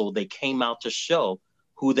 So they came out to show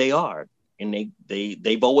who they are, and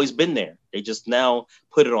they've always been there. They just now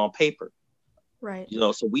put it on paper. Right.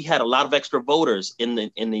 So we had a lot of extra voters in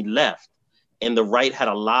the left, and the right had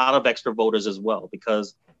a lot of extra voters as well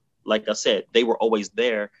because, like I said, they were always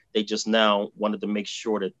there. They just now wanted to make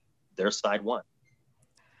sure that their side won.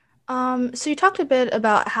 So you talked a bit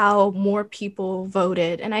about how more people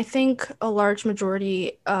voted, and I think a large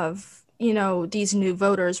majority of, these new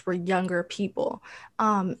voters were younger people.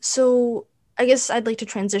 So I guess I'd like to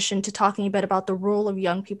transition to talking a bit about the role of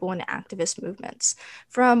young people in activist movements.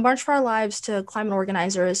 From March for Our Lives to climate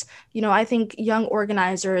organizers, I think young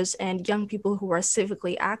organizers and young people who are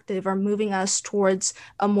civically active are moving us towards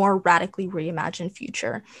a more radically reimagined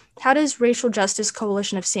future. How does Racial Justice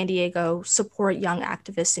Coalition of San Diego support young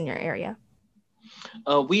activists in your area?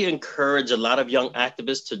 We encourage a lot of young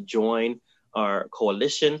activists to join our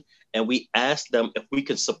coalition, and we ask them if we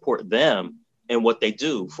can support them in what they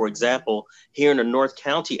do. For example, here in the North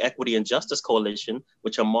County Equity and Justice Coalition,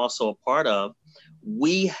 which I'm also a part of,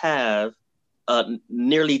 we have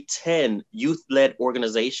nearly 10 youth-led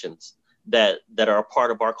organizations that are a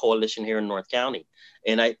part of our coalition here in North County.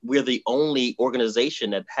 And we're the only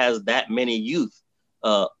organization that has that many youth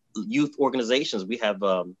organizations. We have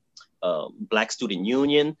Black Student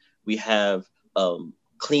Union. We have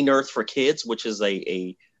Clean Earth for Kids, which is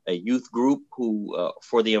a youth group who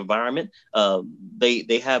for the environment.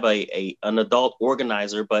 They have an adult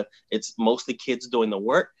organizer, but it's mostly kids doing the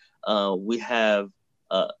work. We have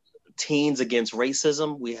Teens Against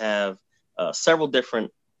Racism. We have several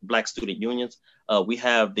different Black student unions. We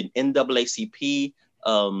have the NAACP,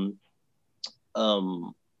 um,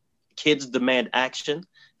 Kids Demand Action.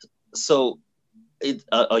 So it's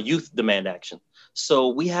a youth demand action. So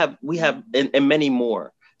we have and many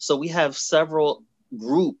more. So we have several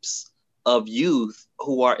groups of youth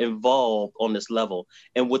who are involved on this level.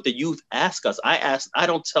 And what the youth ask us, I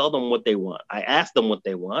don't tell them what they want. I ask them what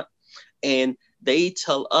they want, and they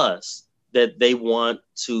tell us that they want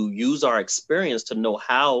to use our experience to know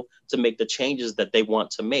how to make the changes that they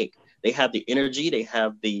want to make. They have the energy, they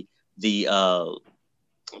have the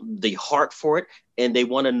the heart for it, and they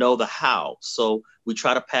want to know the how. So we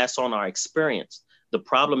try to pass on our experience. The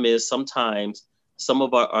problem is sometimes some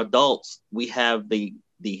of our adults, we have the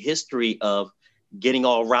history of getting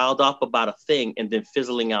all riled up about a thing and then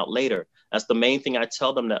fizzling out later. That's the main thing I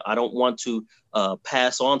tell them that I don't want to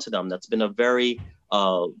pass on to them. That's been a very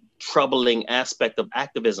troubling aspect of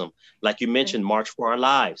activism. Like you mentioned, March for Our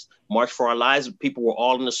Lives. March for Our Lives, people were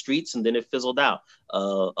all in the streets and then it fizzled out.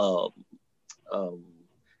 Um,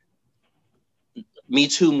 Me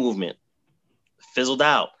Too movement fizzled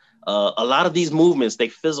out. A lot of these movements, they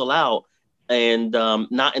fizzle out and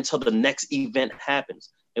not until the next event happens.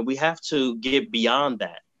 And we have to get beyond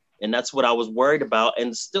that. And that's what I was worried about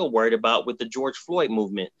and still worried about with the George Floyd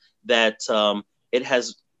movement, that it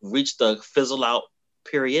has reached the fizzle out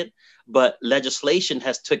period, but legislation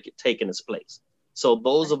has taken its place. So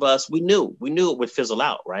those of us, we knew it would fizzle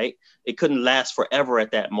out, right? It couldn't last forever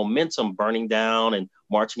at that momentum, burning down and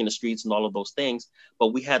marching in the streets and all of those things. But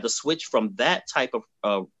we had to switch from that type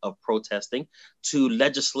of protesting to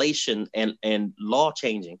legislation and law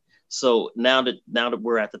changing. So now that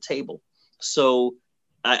we're at the table, so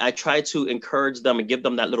I try to encourage them and give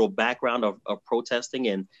them that little background of protesting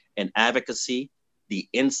and advocacy. The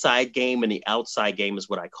inside game and the outside game is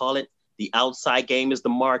what I call it. The outside game is the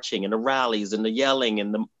marching and the rallies and the yelling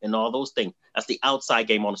and all those things. That's the outside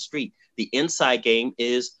game on the street. The inside game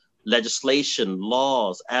is legislation,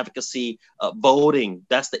 laws, advocacy, voting.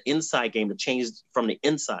 That's the inside game, the change from the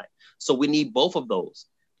inside. So we need both of those.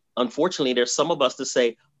 Unfortunately, there's some of us that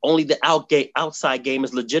say only the outside game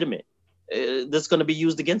is legitimate. That's going to be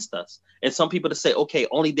used against us. And some people that say, okay,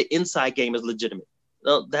 only the inside game is legitimate.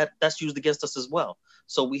 That's used against us as well.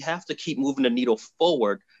 So we have to keep moving the needle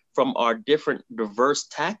forward from our different diverse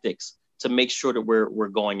tactics to make sure that we're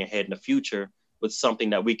going ahead in the future with something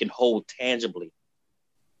that we can hold tangibly.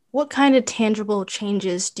 What kind of tangible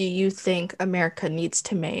changes do you think America needs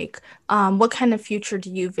to make? What kind of future do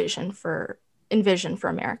you envision for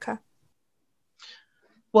America?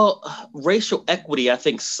 Well, racial equity, I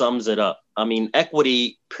think, sums it up. I mean,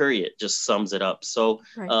 equity, period, just sums it up. So,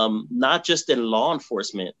 Right. Not just in law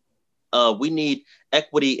enforcement, we need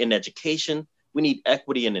equity in education. We need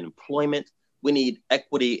equity in employment. We need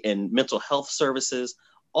equity in mental health services,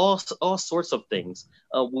 all sorts of things.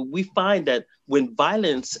 We find that when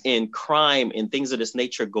violence and crime and things of this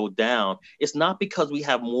nature go down, it's not because we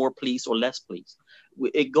have more police or less police.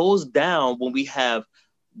 It goes down when we have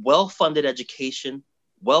well-funded education,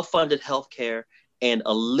 well-funded healthcare, and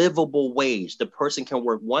a livable wage. The person can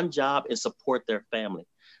work one job and support their family.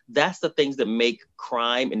 That's the things that make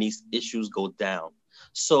crime and these issues go down.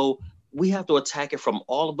 So we have to attack it from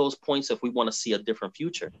all of those points if we want to see a different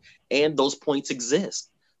future. And those points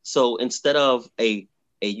exist. So instead of a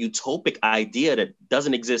utopic idea that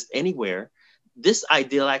doesn't exist anywhere, this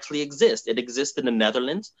ideal actually exists. It exists in the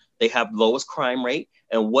Netherlands. They have lowest crime rate.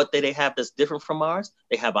 And what they have that's different from ours,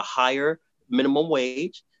 they have a higher minimum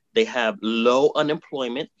wage, they have low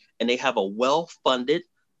unemployment, and they have a well-funded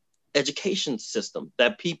education system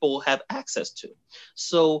that people have access to.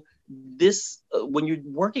 So this, when you're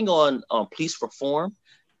working on police reform,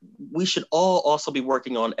 we should all also be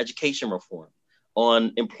working on education reform,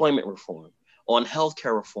 on employment reform, on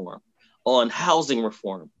healthcare reform, on housing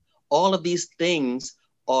reform. All of these things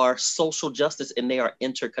are social justice and they are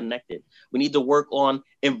interconnected. We need to work on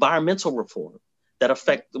environmental reform that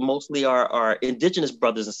affect mostly our indigenous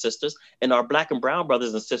brothers and sisters and our Black and brown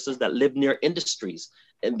brothers and sisters that live near industries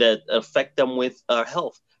and that affect them with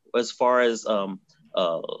health as far as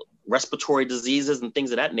respiratory diseases and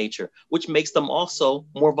things of that nature, which makes them also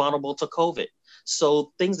more vulnerable to COVID.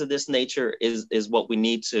 So things of this nature is what we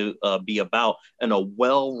need to be about, and a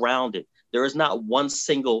well-rounded. There is not one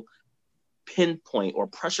single pinpoint or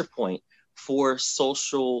pressure point for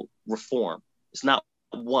social reform. It's not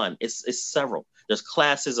one, it's several. There's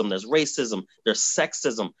classism, there's racism, there's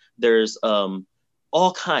sexism, there's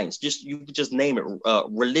all kinds, you just name it,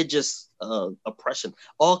 religious oppression,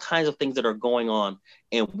 all kinds of things that are going on.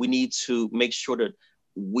 And we need to make sure that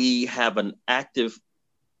we have an active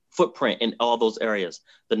footprint in all those areas.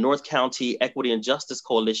 The North County Equity and Justice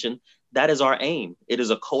Coalition, that is our aim. It is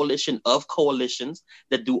a coalition of coalitions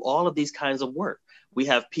that do all of these kinds of work. We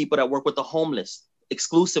have people that work with the homeless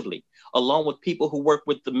exclusively, along with people who work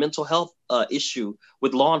with the mental health issue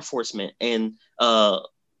with law enforcement and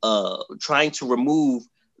trying to remove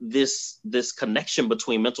this connection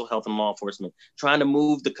between mental health and law enforcement, trying to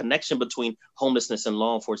move the connection between homelessness and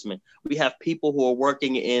law enforcement. We have people who are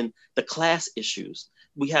working in the class issues.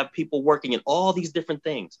 We have people working in all these different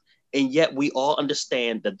things. And yet we all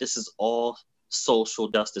understand that this is all social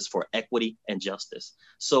justice for equity and justice.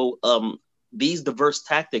 So these diverse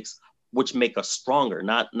tactics, which make us stronger,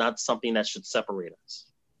 not something that should separate us.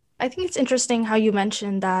 I think it's interesting how you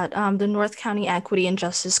mentioned that the North County Equity and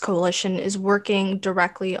Justice Coalition is working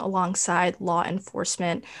directly alongside law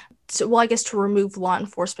enforcement. So, well, I guess to remove law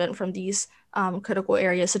enforcement from these critical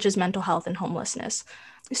areas such as mental health and homelessness.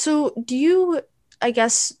 So do you, I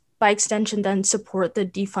guess, by extension, then support the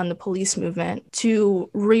defund the police movement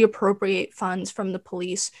to reappropriate funds from the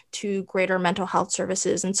police to greater mental health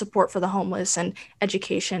services and support for the homeless and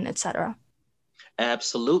education, et cetera?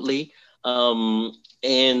 Absolutely.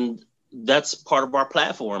 And that's part of our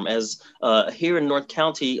platform. As here in North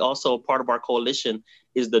County, also part of our coalition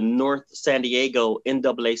is the North San Diego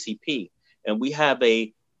NAACP. And we have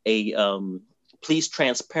a police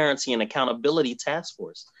transparency and accountability task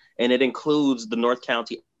force. And it includes the North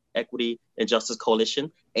County Equity and Justice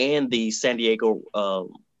Coalition and the San Diego,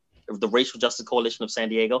 the Racial Justice Coalition of San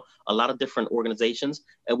Diego, a lot of different organizations.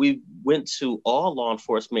 And we went to all law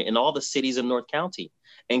enforcement in all the cities in North County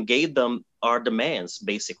and gave them our demands,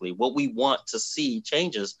 basically, what we want to see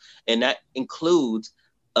changes. And that includes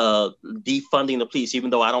defunding the police, even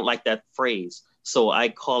though I don't like that phrase. So I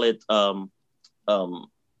call it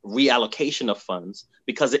reallocation of funds,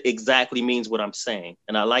 because it exactly means what I'm saying.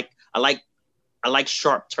 And I like I like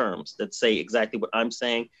sharp terms that say exactly what I'm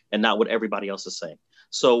saying and not what everybody else is saying.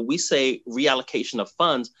 So we say reallocation of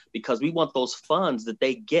funds because we want those funds that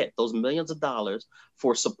they get, those millions of dollars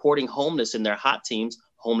for supporting homeless in their hot teams,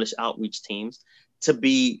 homeless outreach teams, to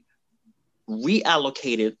be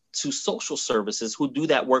reallocated to social services who do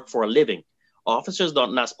that work for a living. Officers are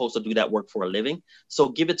not supposed to do that work for a living. So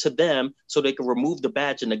give it to them so they can remove the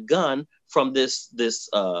badge and the gun from this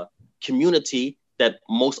community that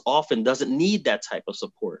most often doesn't need that type of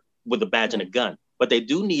support with a badge and a gun, but they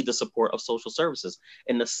do need the support of social services.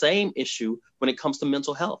 And the same issue when it comes to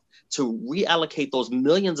mental health, to reallocate those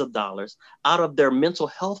millions of dollars out of their mental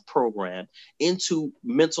health program into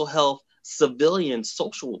mental health civilian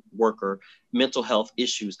social worker mental health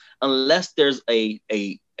issues, unless there's a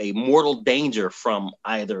mortal danger from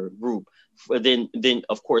either group, then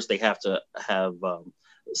of course they have to have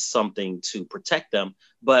something to protect them.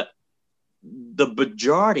 But the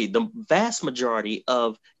vast majority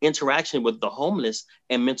of interaction with the homeless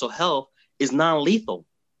and mental health is non-lethal.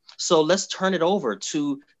 So let's turn it over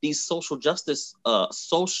to these social justice,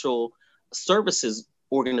 social services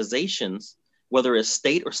organizations, whether it's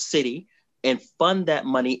state or city, and fund that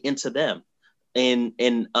money into them. And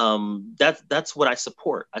that's what I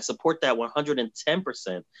support. I support that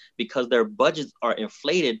 110% because their budgets are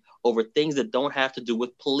inflated over things that don't have to do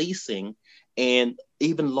with policing. And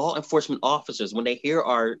even law enforcement officers, when they hear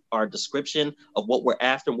our description of what we're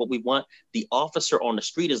after and what we want, the officer on the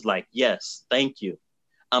street is like, yes, thank you.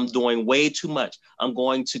 I'm doing way too much. I'm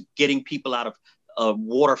going to getting people out of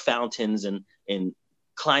water fountains and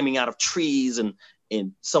climbing out of trees, and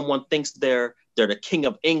someone thinks they're the king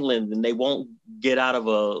of England and they won't get out of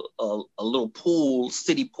a little pool,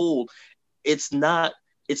 city pool. It's not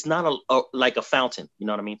like a fountain, you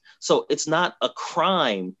know what I mean? So it's not a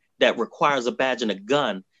crime that requires a badge and a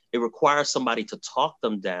gun. It requires somebody to talk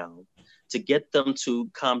them down, to get them to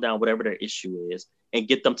calm down, whatever their issue is, and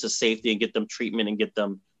get them to safety and get them treatment and get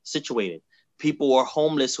them situated. People who are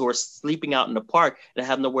homeless who are sleeping out in the park and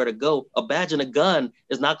have nowhere to go, a badge and a gun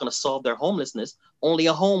is not going to solve their homelessness. Only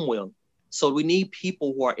a home will. So we need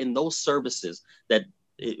people who are in those services that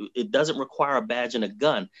it doesn't require a badge and a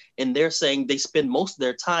gun. And they're saying they spend most of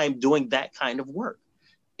their time doing that kind of work.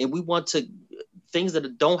 And we want to, things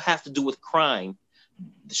that don't have to do with crime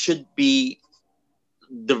should be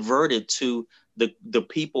diverted to the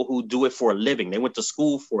people who do it for a living. They went to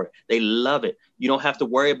school for it. They love it. You don't have to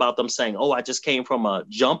worry about them saying, oh, I just came from a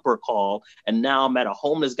jumper call and now I'm at a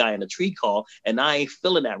homeless guy in a tree call and I ain't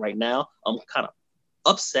feeling that right now. I'm kind of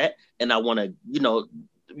upset and I want to, you don't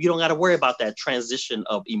got to worry about that transition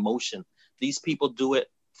of emotion. These people do it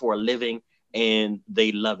for a living and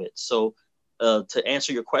they love it. So to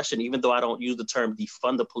answer your question, even though I don't use the term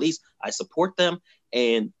defund the police, I support them.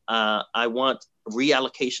 And I want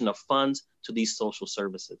reallocation of funds to these social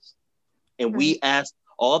services. And we ask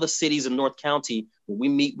all the cities in North County, when we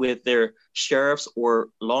meet with their sheriffs or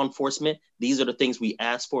law enforcement, these are the things we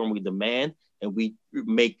ask for and we demand, and we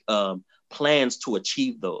make plans to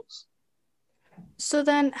achieve those. So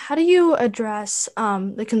then how do you address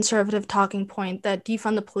the conservative talking point that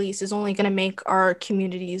defund the police is only going to make our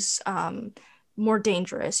communities more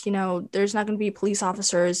dangerous? There's not going to be police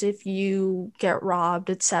officers if you get robbed,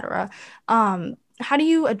 etc. How do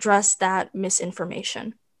you address that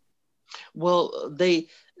misinformation? Well, the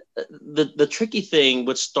tricky thing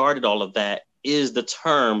which started all of that is the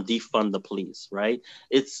term defund the police, right?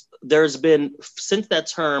 There's been, since that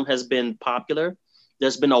term has been popular,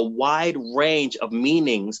 there's been a wide range of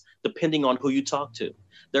meanings depending on who you talk to.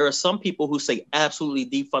 There are some people who say absolutely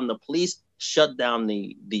defund the police, shut down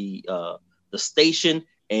the station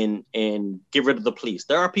and get rid of the police.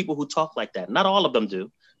 There are people who talk like that. Not all of them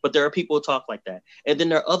do, but there are people who talk like that. And then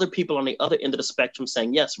there are other people on the other end of the spectrum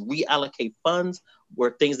saying, yes, reallocate funds where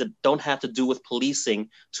things that don't have to do with policing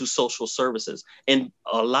to social services, and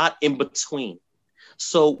a lot in between.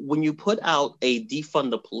 So when you put out a defund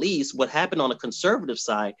the police, what happened on the conservative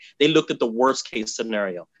side, they looked at the worst case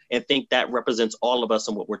scenario and think that represents all of us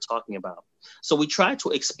and what we're talking about. So we try to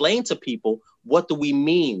explain to people, what do we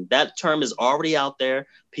mean? That term is already out there.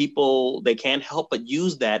 People, they can't help but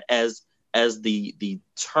use that as the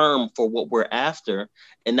term for what we're after.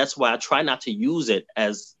 And that's why I try not to use it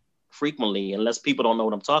as frequently unless people don't know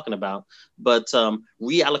what I'm talking about. But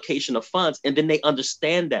reallocation of funds, and then they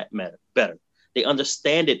understand that better. They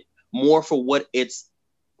understand it more for what it's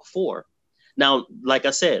for. Now, like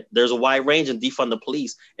I said, there's a wide range in defund the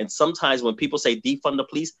police. And sometimes when people say defund the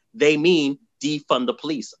police, they mean defund the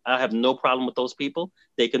police. I have no problem with those people.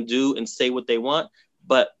 They can do and say what they want.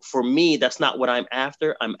 But for me, that's not what I'm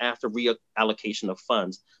after. I'm after reallocation of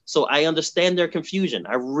funds. So I understand their confusion.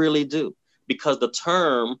 I really do. because the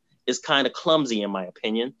term is kind of clumsy in my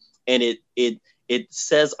opinion, and it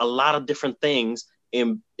says a lot of different things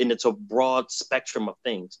and it's a broad spectrum of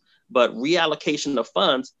things. But reallocation of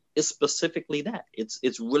funds is specifically that.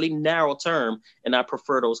 It's really narrow term, and I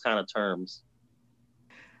prefer those kind of terms.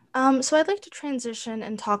 So I'd like to transition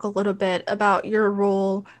and talk a little bit about your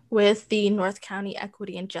role with the North County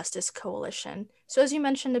Equity and Justice Coalition. So as you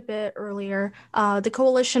mentioned a bit earlier, the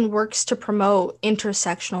coalition works to promote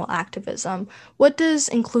intersectional activism. What does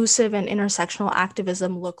inclusive and intersectional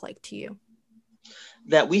activism look like to you?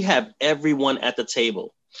 That we have everyone at the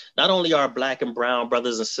table. Not only our Black and brown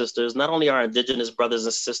brothers and sisters, not only our Indigenous brothers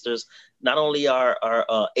and sisters, not only our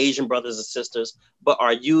Asian brothers and sisters, but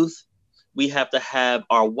our youth. We have to have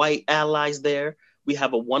our white allies there. We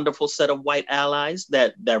have a wonderful set of white allies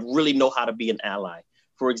that really know how to be an ally.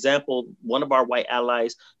 For example, one of our white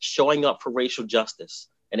allies showing up for racial justice,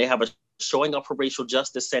 and they have a showing up for racial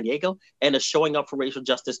justice San Diego and a showing up for racial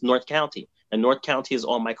justice North County. And North County is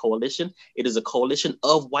on my coalition. It is a coalition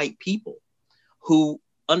of white people who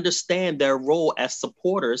understand their role as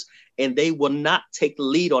supporters, and they will not take the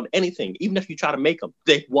lead on anything. Even if you try to make them,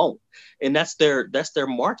 they won't. And that's their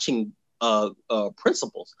marching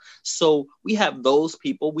principles. So we have those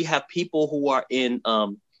people. We have people who are in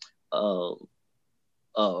uh,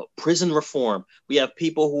 prison reform. We have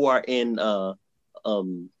people who are in all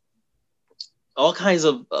kinds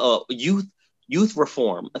of youth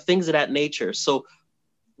reform, things of that nature. So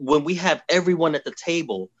when we have everyone at the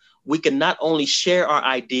table, we can not only share our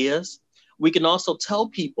ideas, we can also tell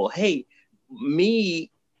people, hey,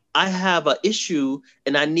 I have an issue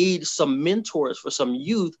and I need some mentors for some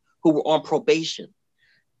youth who were on probation.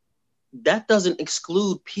 That doesn't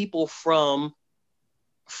exclude people from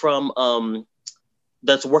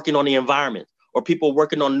that's working on the environment, or people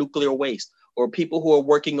working on nuclear waste, or people who are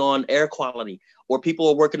working on air quality, or people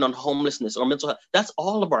who are working on homelessness or mental health. That's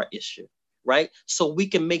all of our issue, right? So we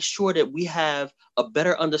can make sure that we have a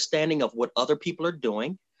better understanding of what other people are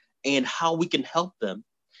doing and how we can help them.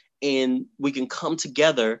 And we can come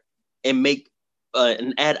together and make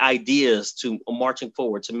and add ideas to marching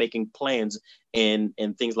forward, to making plans and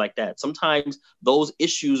things like that. Sometimes those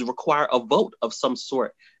issues require a vote of some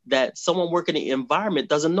sort that someone working in the environment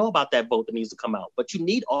doesn't know about, that vote that needs to come out, but you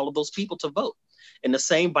need all of those people to vote. And the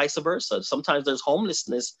same vice versa. Sometimes there's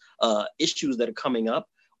homelessness issues that are coming up,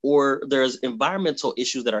 or there's environmental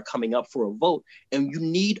issues that are coming up for a vote, and you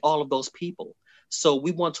need all of those people. So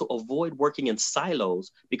we want to avoid working in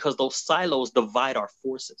silos, because those silos divide our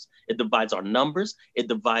forces. It divides our numbers. It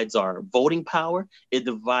divides our voting power. It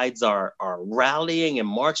divides our rallying and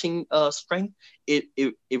marching strength. It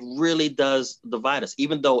really does divide us.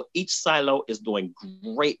 Even though each silo is doing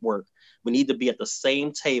great work, we need to be at the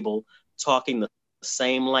same table talking the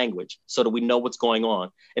same language so that we know what's going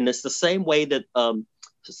on. And it's the same way that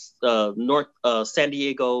North San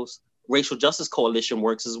Diego's Racial Justice Coalition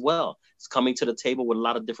works as well. It's coming to the table with a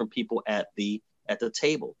lot of different people at the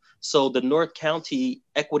table. So the North County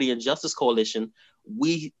Equity and Justice Coalition,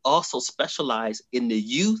 we also specialize in the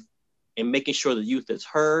youth and making sure the youth is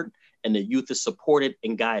heard and the youth is supported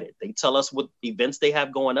and guided. They tell us what events they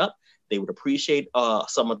have going up. They would appreciate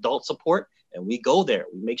some adult support, and we go there.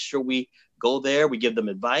 We make sure we go there. We give them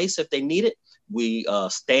advice if they need it. We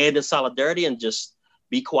stand in solidarity and just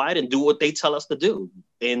be quiet and do what they tell us to do,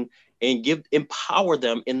 and empower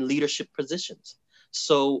them in leadership positions.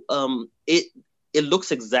 So it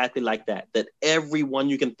looks exactly like that everyone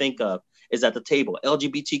you can think of is at the table.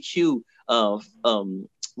 LGBTQ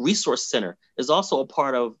Resource Center is also a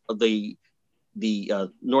part of the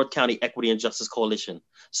North County Equity and Justice Coalition.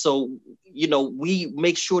 So, we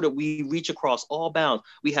make sure that we reach across all bounds.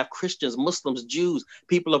 We have Christians, Muslims, Jews,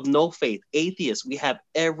 people of no faith, atheists. We have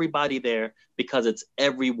everybody there because it's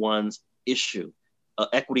everyone's issue.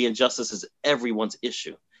 Equity and justice is everyone's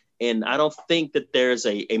issue. And I don't think that there's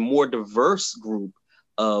a more diverse group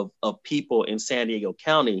of people in San Diego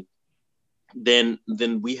County than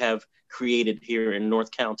we have created here in North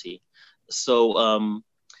County. So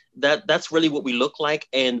that's really what we look like.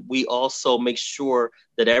 And we also make sure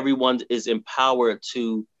that everyone is empowered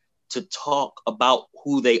to talk about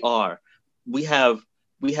who they are. We have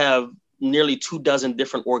nearly 24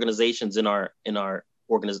 different organizations in our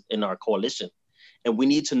coalition, and we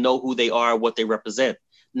need to know who they are, what they represent.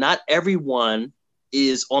 Not everyone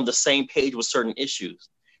is on the same page with certain issues.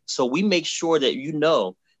 So we make sure that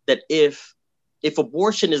that if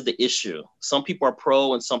abortion is the issue, some people are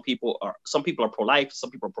pro and some people are pro-life,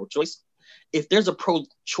 some people are pro-choice. If there's a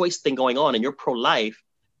pro-choice thing going on and you're pro-life,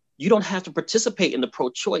 you don't have to participate in the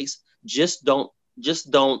pro-choice. Just don't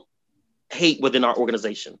hate within our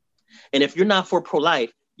organization. And if you're not for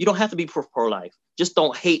pro-life, You don't have to be pro-life. Just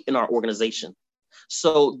don't hate in our organization.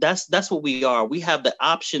 So that's what we are. We have the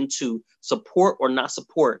option to support or not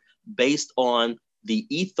support based on the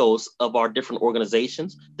ethos of our different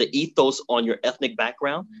organizations, the ethos on your ethnic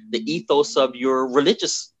background, the ethos of your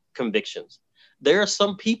religious convictions. There are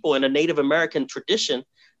some people in a Native American tradition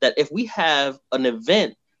that if we have an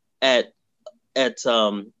event at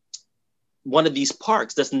one of these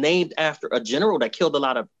parks that's named after a general that killed a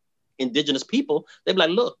lot of indigenous people, they'd be like,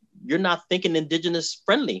 look, you're not thinking indigenous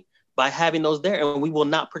friendly by having those there, and we will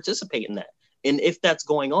not participate in that. And if that's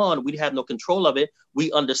going on, we have no control of it.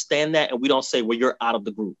 We understand that, and we don't say, well, you're out of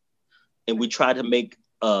the group. And we try to make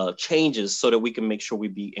changes so that we can make sure we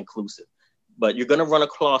be inclusive. But you're going to run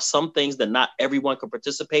across some things that not everyone can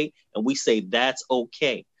participate, and we say that's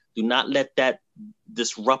okay. Do not let that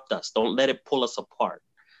disrupt us. Don't let it pull us apart.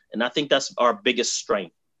 And I think that's our biggest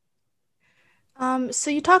strength. So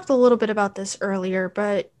you talked a little bit about this earlier,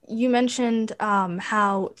 but you mentioned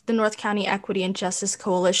how the North County Equity and Justice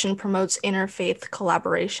Coalition promotes interfaith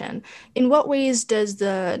collaboration. In what ways does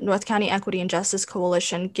the North County Equity and Justice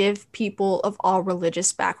Coalition give people of all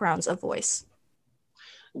religious backgrounds a voice?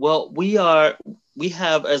 Well, we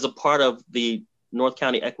have, as a part of the North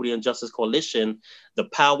County Equity and Justice Coalition, the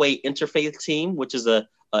Poway Interfaith Team, which is a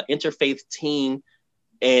interfaith team,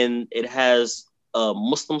 and it has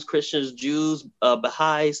Muslims, Christians, Jews,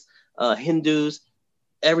 Baha'is, Hindus,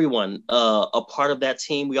 everyone a part of that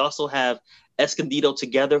team. We also have Escondido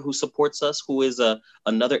Together, who supports us, who is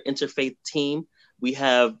another interfaith team. We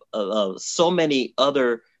have so many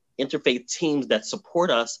other interfaith teams that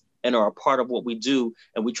support us and are a part of what we do.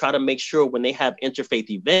 And we try to make sure when they have interfaith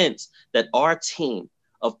events that our team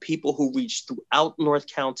of people who reach throughout North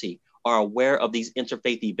County are aware of these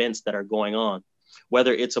interfaith events that are going on,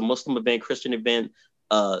 whether it's a Muslim event, Christian event,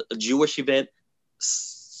 a Jewish event,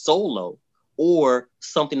 solo, or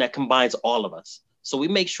something that combines all of us. So we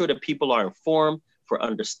make sure that people are informed for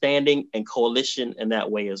understanding and coalition in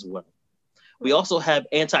that way as well. We also have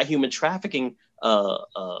anti-human trafficking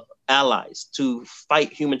allies to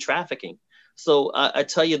fight human trafficking. So I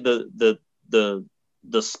tell you,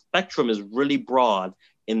 the spectrum is really broad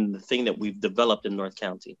in the thing that we've developed in North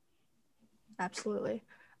County. Absolutely.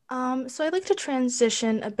 So I'd like to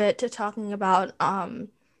transition a bit to talking about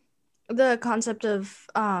the concept of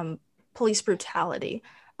police brutality.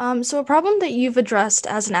 So a problem that you've addressed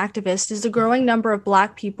as an activist is the growing number of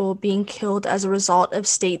Black people being killed as a result of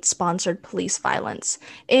state-sponsored police violence.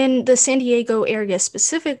 In the San Diego area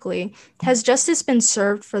specifically, has justice been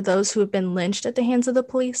served for those who have been lynched at the hands of the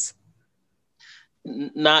police?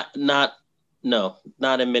 No, not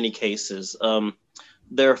in many cases.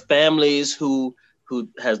 There are families who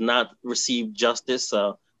has not received justice.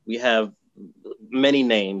 We have many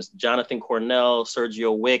names: Jonathan Cornell,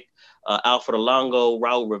 Sergio Wick, Alfred Alongo,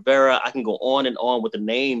 Raul Rivera. I can go on and on with the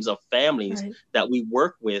names of families that we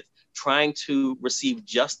work with trying to receive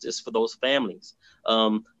justice for those families.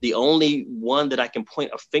 The only one that I can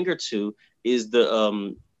point a finger to is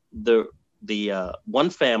the one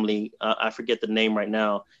family, I forget the name right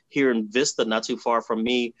now, here in Vista, not too far from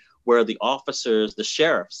me, where the officers, the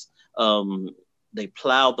sheriffs, they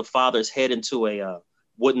plowed the father's head into a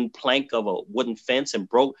wooden plank of a wooden fence and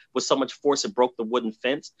broke with so much force it broke the wooden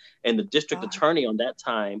fence. And the district attorney on that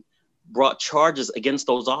time brought charges against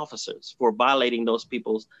those officers for violating those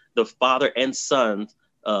people's, the father and son's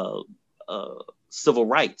civil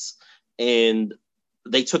rights. And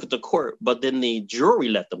they took it to court, but then the jury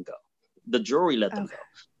let them go. The jury let them go.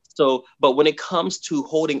 So, but when it comes to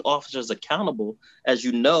holding officers accountable, as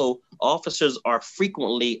you know, officers are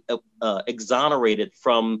frequently exonerated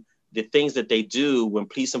from the things that they do when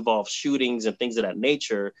police involve shootings and things of that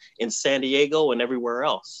nature in San Diego and everywhere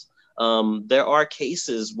else. There are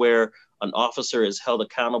cases where an officer is held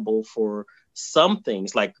accountable for some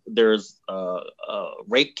things, like there's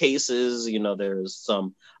rape cases, there's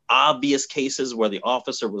some obvious cases where the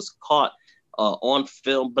officer was caught on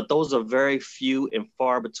film, but those are very few and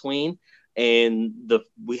far between. And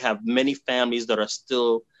we have many families that are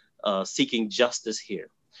still seeking justice here.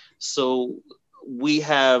 So we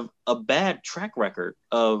have a bad track record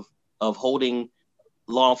of holding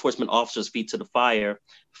law enforcement officers' feet to the fire,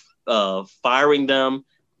 firing them,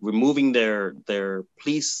 removing their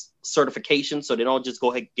police certification so they don't just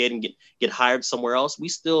go ahead and get hired somewhere else. We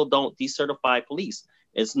still don't decertify police.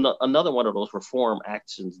 It's another one of those reform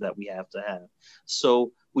actions that we have to have.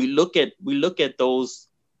 So we look at those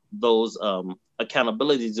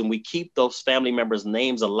accountabilities, and we keep those family members'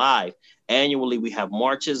 names alive. Annually, we have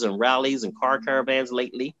marches and rallies and car caravans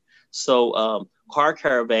lately. So car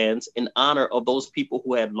caravans in honor of those people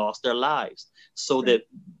who had lost their lives, so that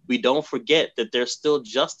we don't forget that there's still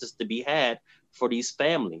justice to be had for these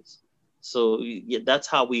families. So yeah, that's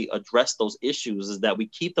how we address those issues, is that we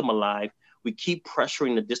keep them alive. We keep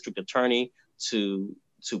pressuring the district attorney to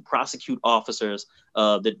prosecute officers.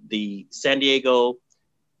 The San Diego,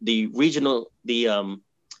 the regional, the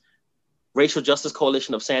Racial Justice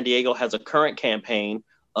Coalition of San Diego has a current campaign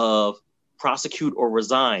of prosecute or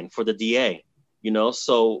resign for the DA.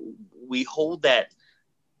 So we hold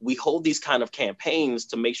these kind of campaigns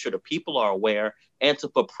to make sure the people are aware and to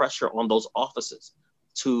put pressure on those offices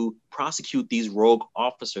to prosecute these rogue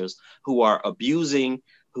officers who are abusing,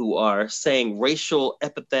 who are saying racial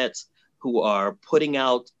epithets, who are putting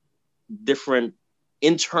out different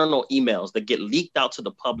internal emails that get leaked out to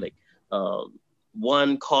the public.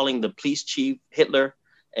 One calling the police chief Hitler,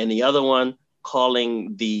 and the other one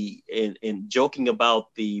calling and joking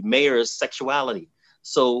about the mayor's sexuality.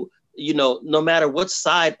 So, no matter what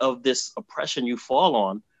side of this oppression you fall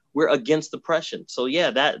on, we're against oppression. So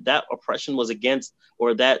yeah, that oppression was against,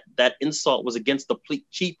 or that insult was against the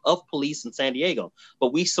chief of police in San Diego,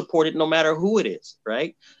 but we support it no matter who it is,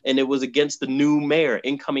 right? And it was against the new mayor,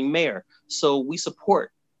 incoming mayor. So we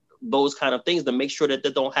support those kind of things to make sure that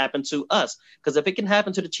don't happen to us. Because if it can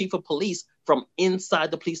happen to the chief of police from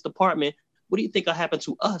inside the police department, what do you think will happen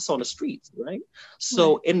to us on the streets, right?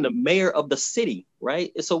 So in the mayor of the city,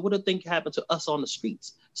 right? So what do you think happened to us on the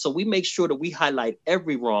streets? So we make sure that we highlight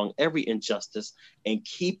every wrong, every injustice, and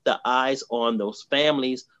keep the eyes on those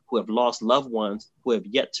families who have lost loved ones who have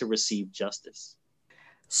yet to receive justice.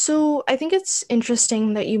 So I think it's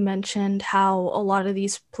interesting that you mentioned how a lot of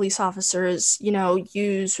these police officers,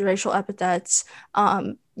 use racial epithets,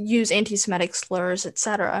 use anti-Semitic slurs,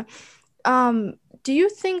 etc. Do you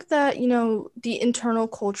think that, the internal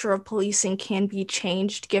culture of policing can be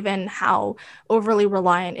changed given how overly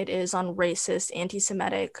reliant it is on racist,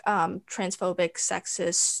 anti-Semitic, transphobic,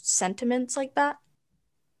 sexist sentiments like that?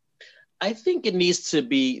 I think it needs to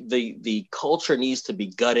be, the culture needs to be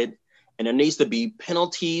gutted, and there needs to be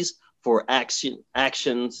penalties for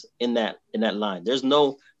actions in that line. There's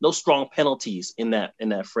no strong penalties in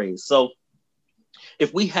that phrase. So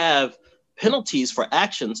if we have penalties for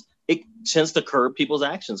actions, it tends to curb people's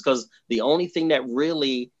actions, because the only thing that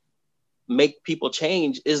really make people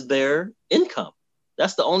change is their income.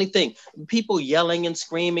 That's the only thing. People yelling and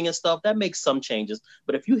screaming and stuff, that makes some changes.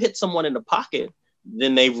 But if you hit someone in the pocket,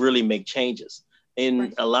 then they really make changes.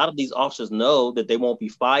 And a lot of these officers know that they won't be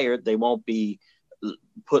fired. They won't be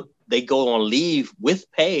they go on leave with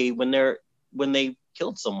pay when they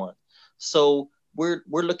killed someone. So we're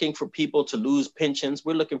looking for people to lose pensions.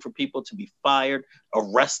 We're looking for people to be fired,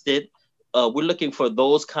 arrested. We're looking for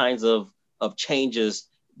those kinds of changes,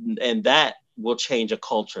 and that will change a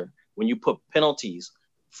culture when you put penalties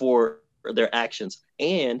for their actions,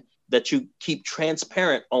 and that you keep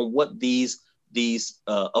transparent on what these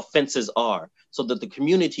offenses are, so that the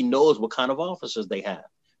community knows what kind of officers they have.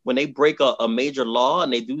 When they break a major law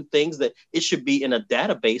and they do things, that it should be in a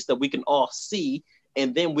database that we can all see,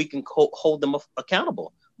 and then we can hold them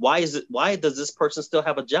accountable. Why does this person still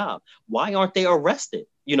have a job? Why aren't they arrested?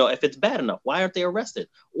 If it's bad enough, why aren't they arrested?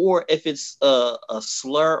 Or if it's a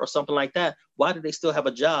slur or something like that, why do they still have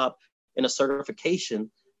a job and a certification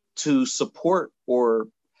to support or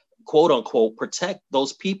quote unquote protect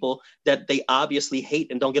those people that they obviously hate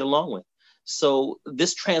and don't get along with? So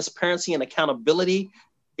this transparency and accountability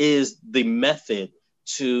is the method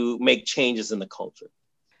to make changes in the culture.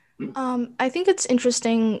 I think it's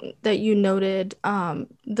interesting that you noted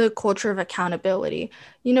the culture of accountability.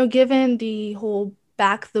 Given the whole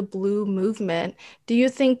Back the Blue movement, do you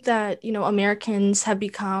think that, Americans have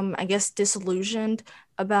become, I guess, disillusioned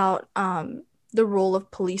about the role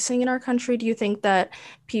of policing in our country? Do you think that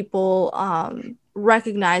people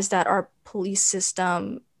recognize that our police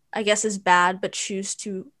system, I guess, is bad, but choose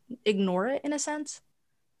to ignore it in a sense?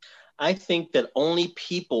 I think that only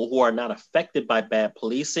people who are not affected by bad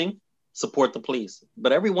policing support the police,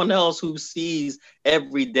 but everyone else who sees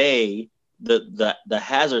every day the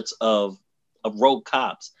hazards of rogue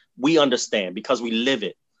cops, we understand because we live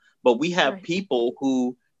it. But we have people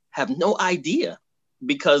who have no idea,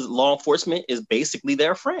 because law enforcement is basically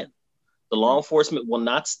their friend. The law enforcement will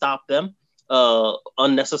not stop them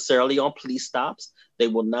unnecessarily on police stops. They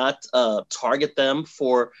will not target them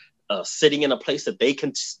for sitting in a place that they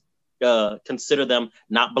can consider them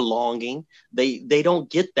not belonging. They don't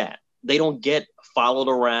get that. They don't get followed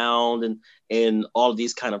around and all of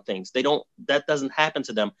these kind of things. That doesn't happen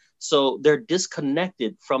to them. So they're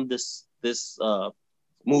disconnected from this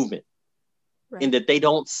movement, in that they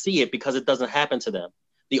don't see it because it doesn't happen to them.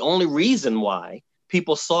 The only reason why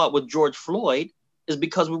people saw it with George Floyd is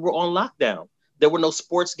because we were on lockdown. There were no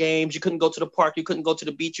sports games. You couldn't go to the park. You couldn't go to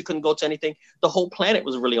the beach. You couldn't go to anything. The whole planet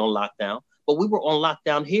was really on lockdown, but we were on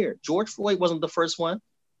lockdown here. George Floyd wasn't the first one.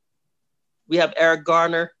 We have Eric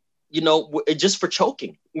Garner, just for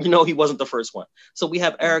choking. He wasn't the first one. So we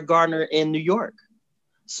have Eric Garner in New York.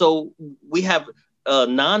 So we have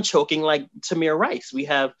non-choking like Tamir Rice. We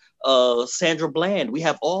have Sandra Bland. We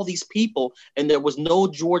have all these people, and there was no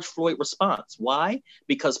George Floyd response. Why?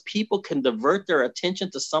 Because people can divert their attention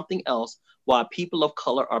to something else while people of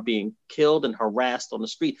color are being killed and harassed on the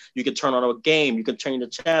street. You can turn on a game. You can change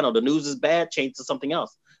the channel. The news is bad, change to something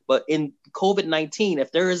else. But in COVID-19,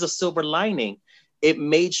 if there is a silver lining, it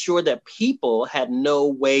made sure that people had no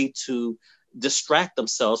way to distract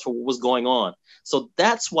themselves from what was going on. So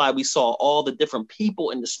that's why we saw all the different people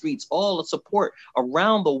in the streets, all the support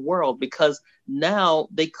around the world, because now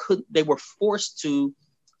they were forced to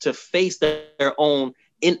face their own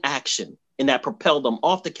inaction, and that propelled them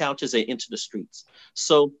off the couches and into the streets.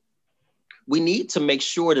 So we need to make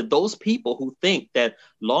sure that those people who think that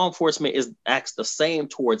law enforcement acts the same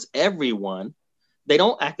towards everyone, they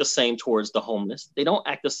don't act the same towards the homeless. They don't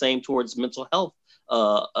act the same towards mental health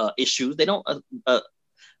issues. They don't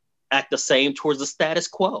act the same towards the status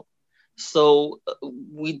quo. So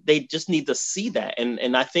they just need to see that.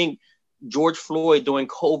 And I think George Floyd during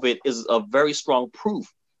COVID is a very strong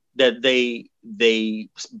proof that they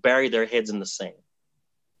bury their heads in the sand.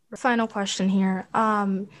 Final question here.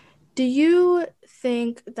 Do you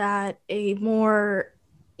think that a more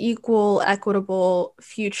equal, equitable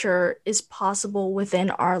future is possible within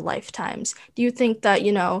our lifetimes? Do you think that,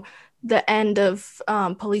 the end of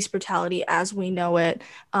police brutality as we know it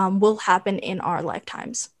will happen in our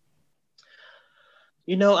lifetimes?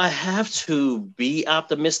 I have to be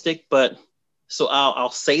optimistic, but so I'll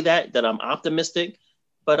say that I'm optimistic,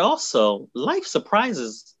 but also life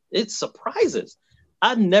surprises. It surprises.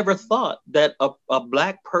 I never thought that a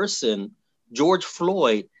Black person, George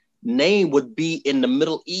Floyd, name would be in the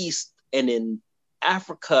Middle East and in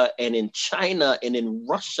Africa and in China and in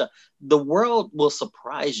Russia. The world will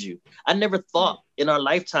surprise you. I never thought in our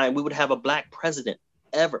lifetime we would have a Black president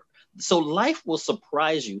ever. So life will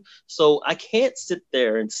surprise you. So I can't sit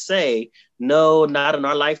there and say, no, not in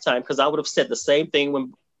our lifetime, because I would have said the same thing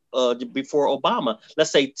when before Obama.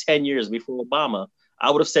 Let's say 10 years before Obama,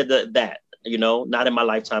 I would have said that, not in my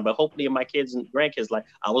lifetime, but hopefully in my kids' and grandkids' life.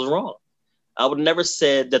 I was wrong. I would never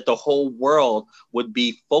said that the whole world would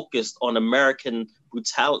be focused on American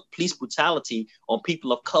police brutality on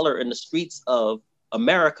people of color in the streets of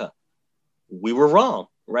America. We were wrong,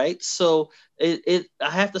 right? So I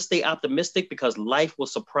have to stay optimistic because life will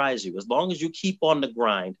surprise you. As long as you keep on the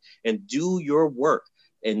grind and do your work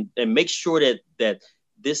and make sure that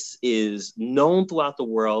this is known throughout the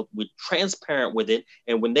world, we're transparent with it.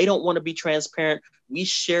 And when they don't want to be transparent, we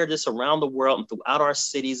share this around the world and throughout our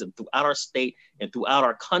cities and throughout our state and throughout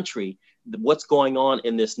our country, what's going on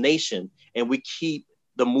in this nation, and we keep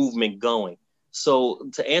the movement going. So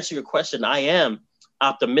to answer your question, I am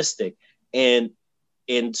optimistic, and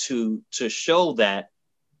to show that,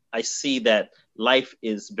 I see that life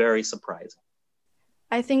is very surprising.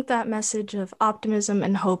 I think that message of optimism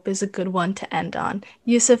and hope is a good one to end on.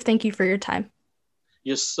 Yusuf, thank you for your time.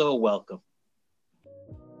 You're so welcome.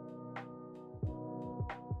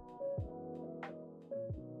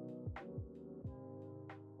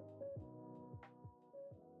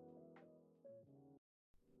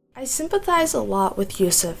 I sympathize a lot with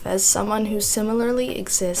Yusuf as someone who similarly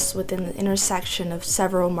exists within the intersection of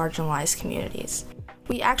several marginalized communities.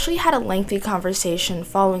 We actually had a lengthy conversation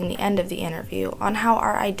following the end of the interview on how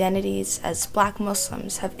our identities as Black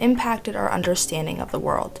Muslims have impacted our understanding of the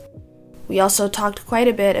world. We also talked quite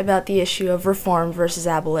a bit about the issue of reform versus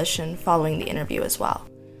abolition following the interview as well.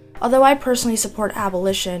 Although I personally support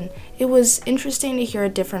abolition, it was interesting to hear a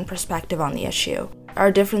different perspective on the issue.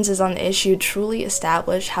 Our differences on the issue truly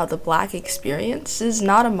establish how the Black experience is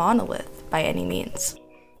not a monolith by any means.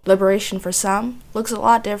 Liberation for some looks a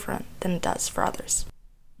lot different than it does for others.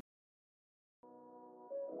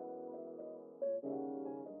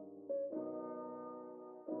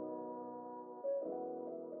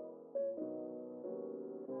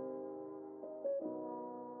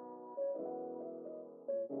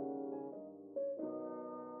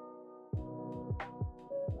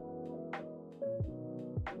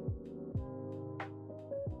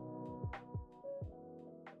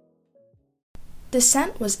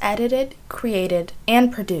 Dissent was edited, created,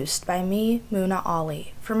 and produced by me, Muna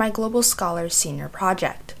Ali, for my Global Scholars Senior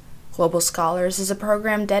Project. Global Scholars is a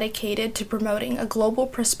program dedicated to promoting a global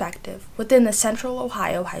perspective within the Central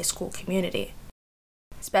Ohio high school community.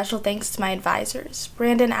 Special thanks to my advisors,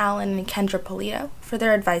 Brandon Allen and Kendra Polito, for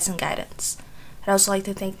their advice and guidance. I'd also like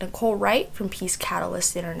to thank Nicole Wright from Peace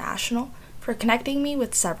Catalyst International for connecting me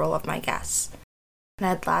with several of my guests. And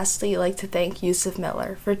I'd lastly like to thank Yusuf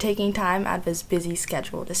Miller for taking time out of his busy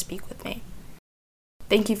schedule to speak with me.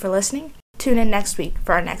 Thank you for listening. Tune in next week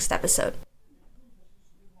for our next episode.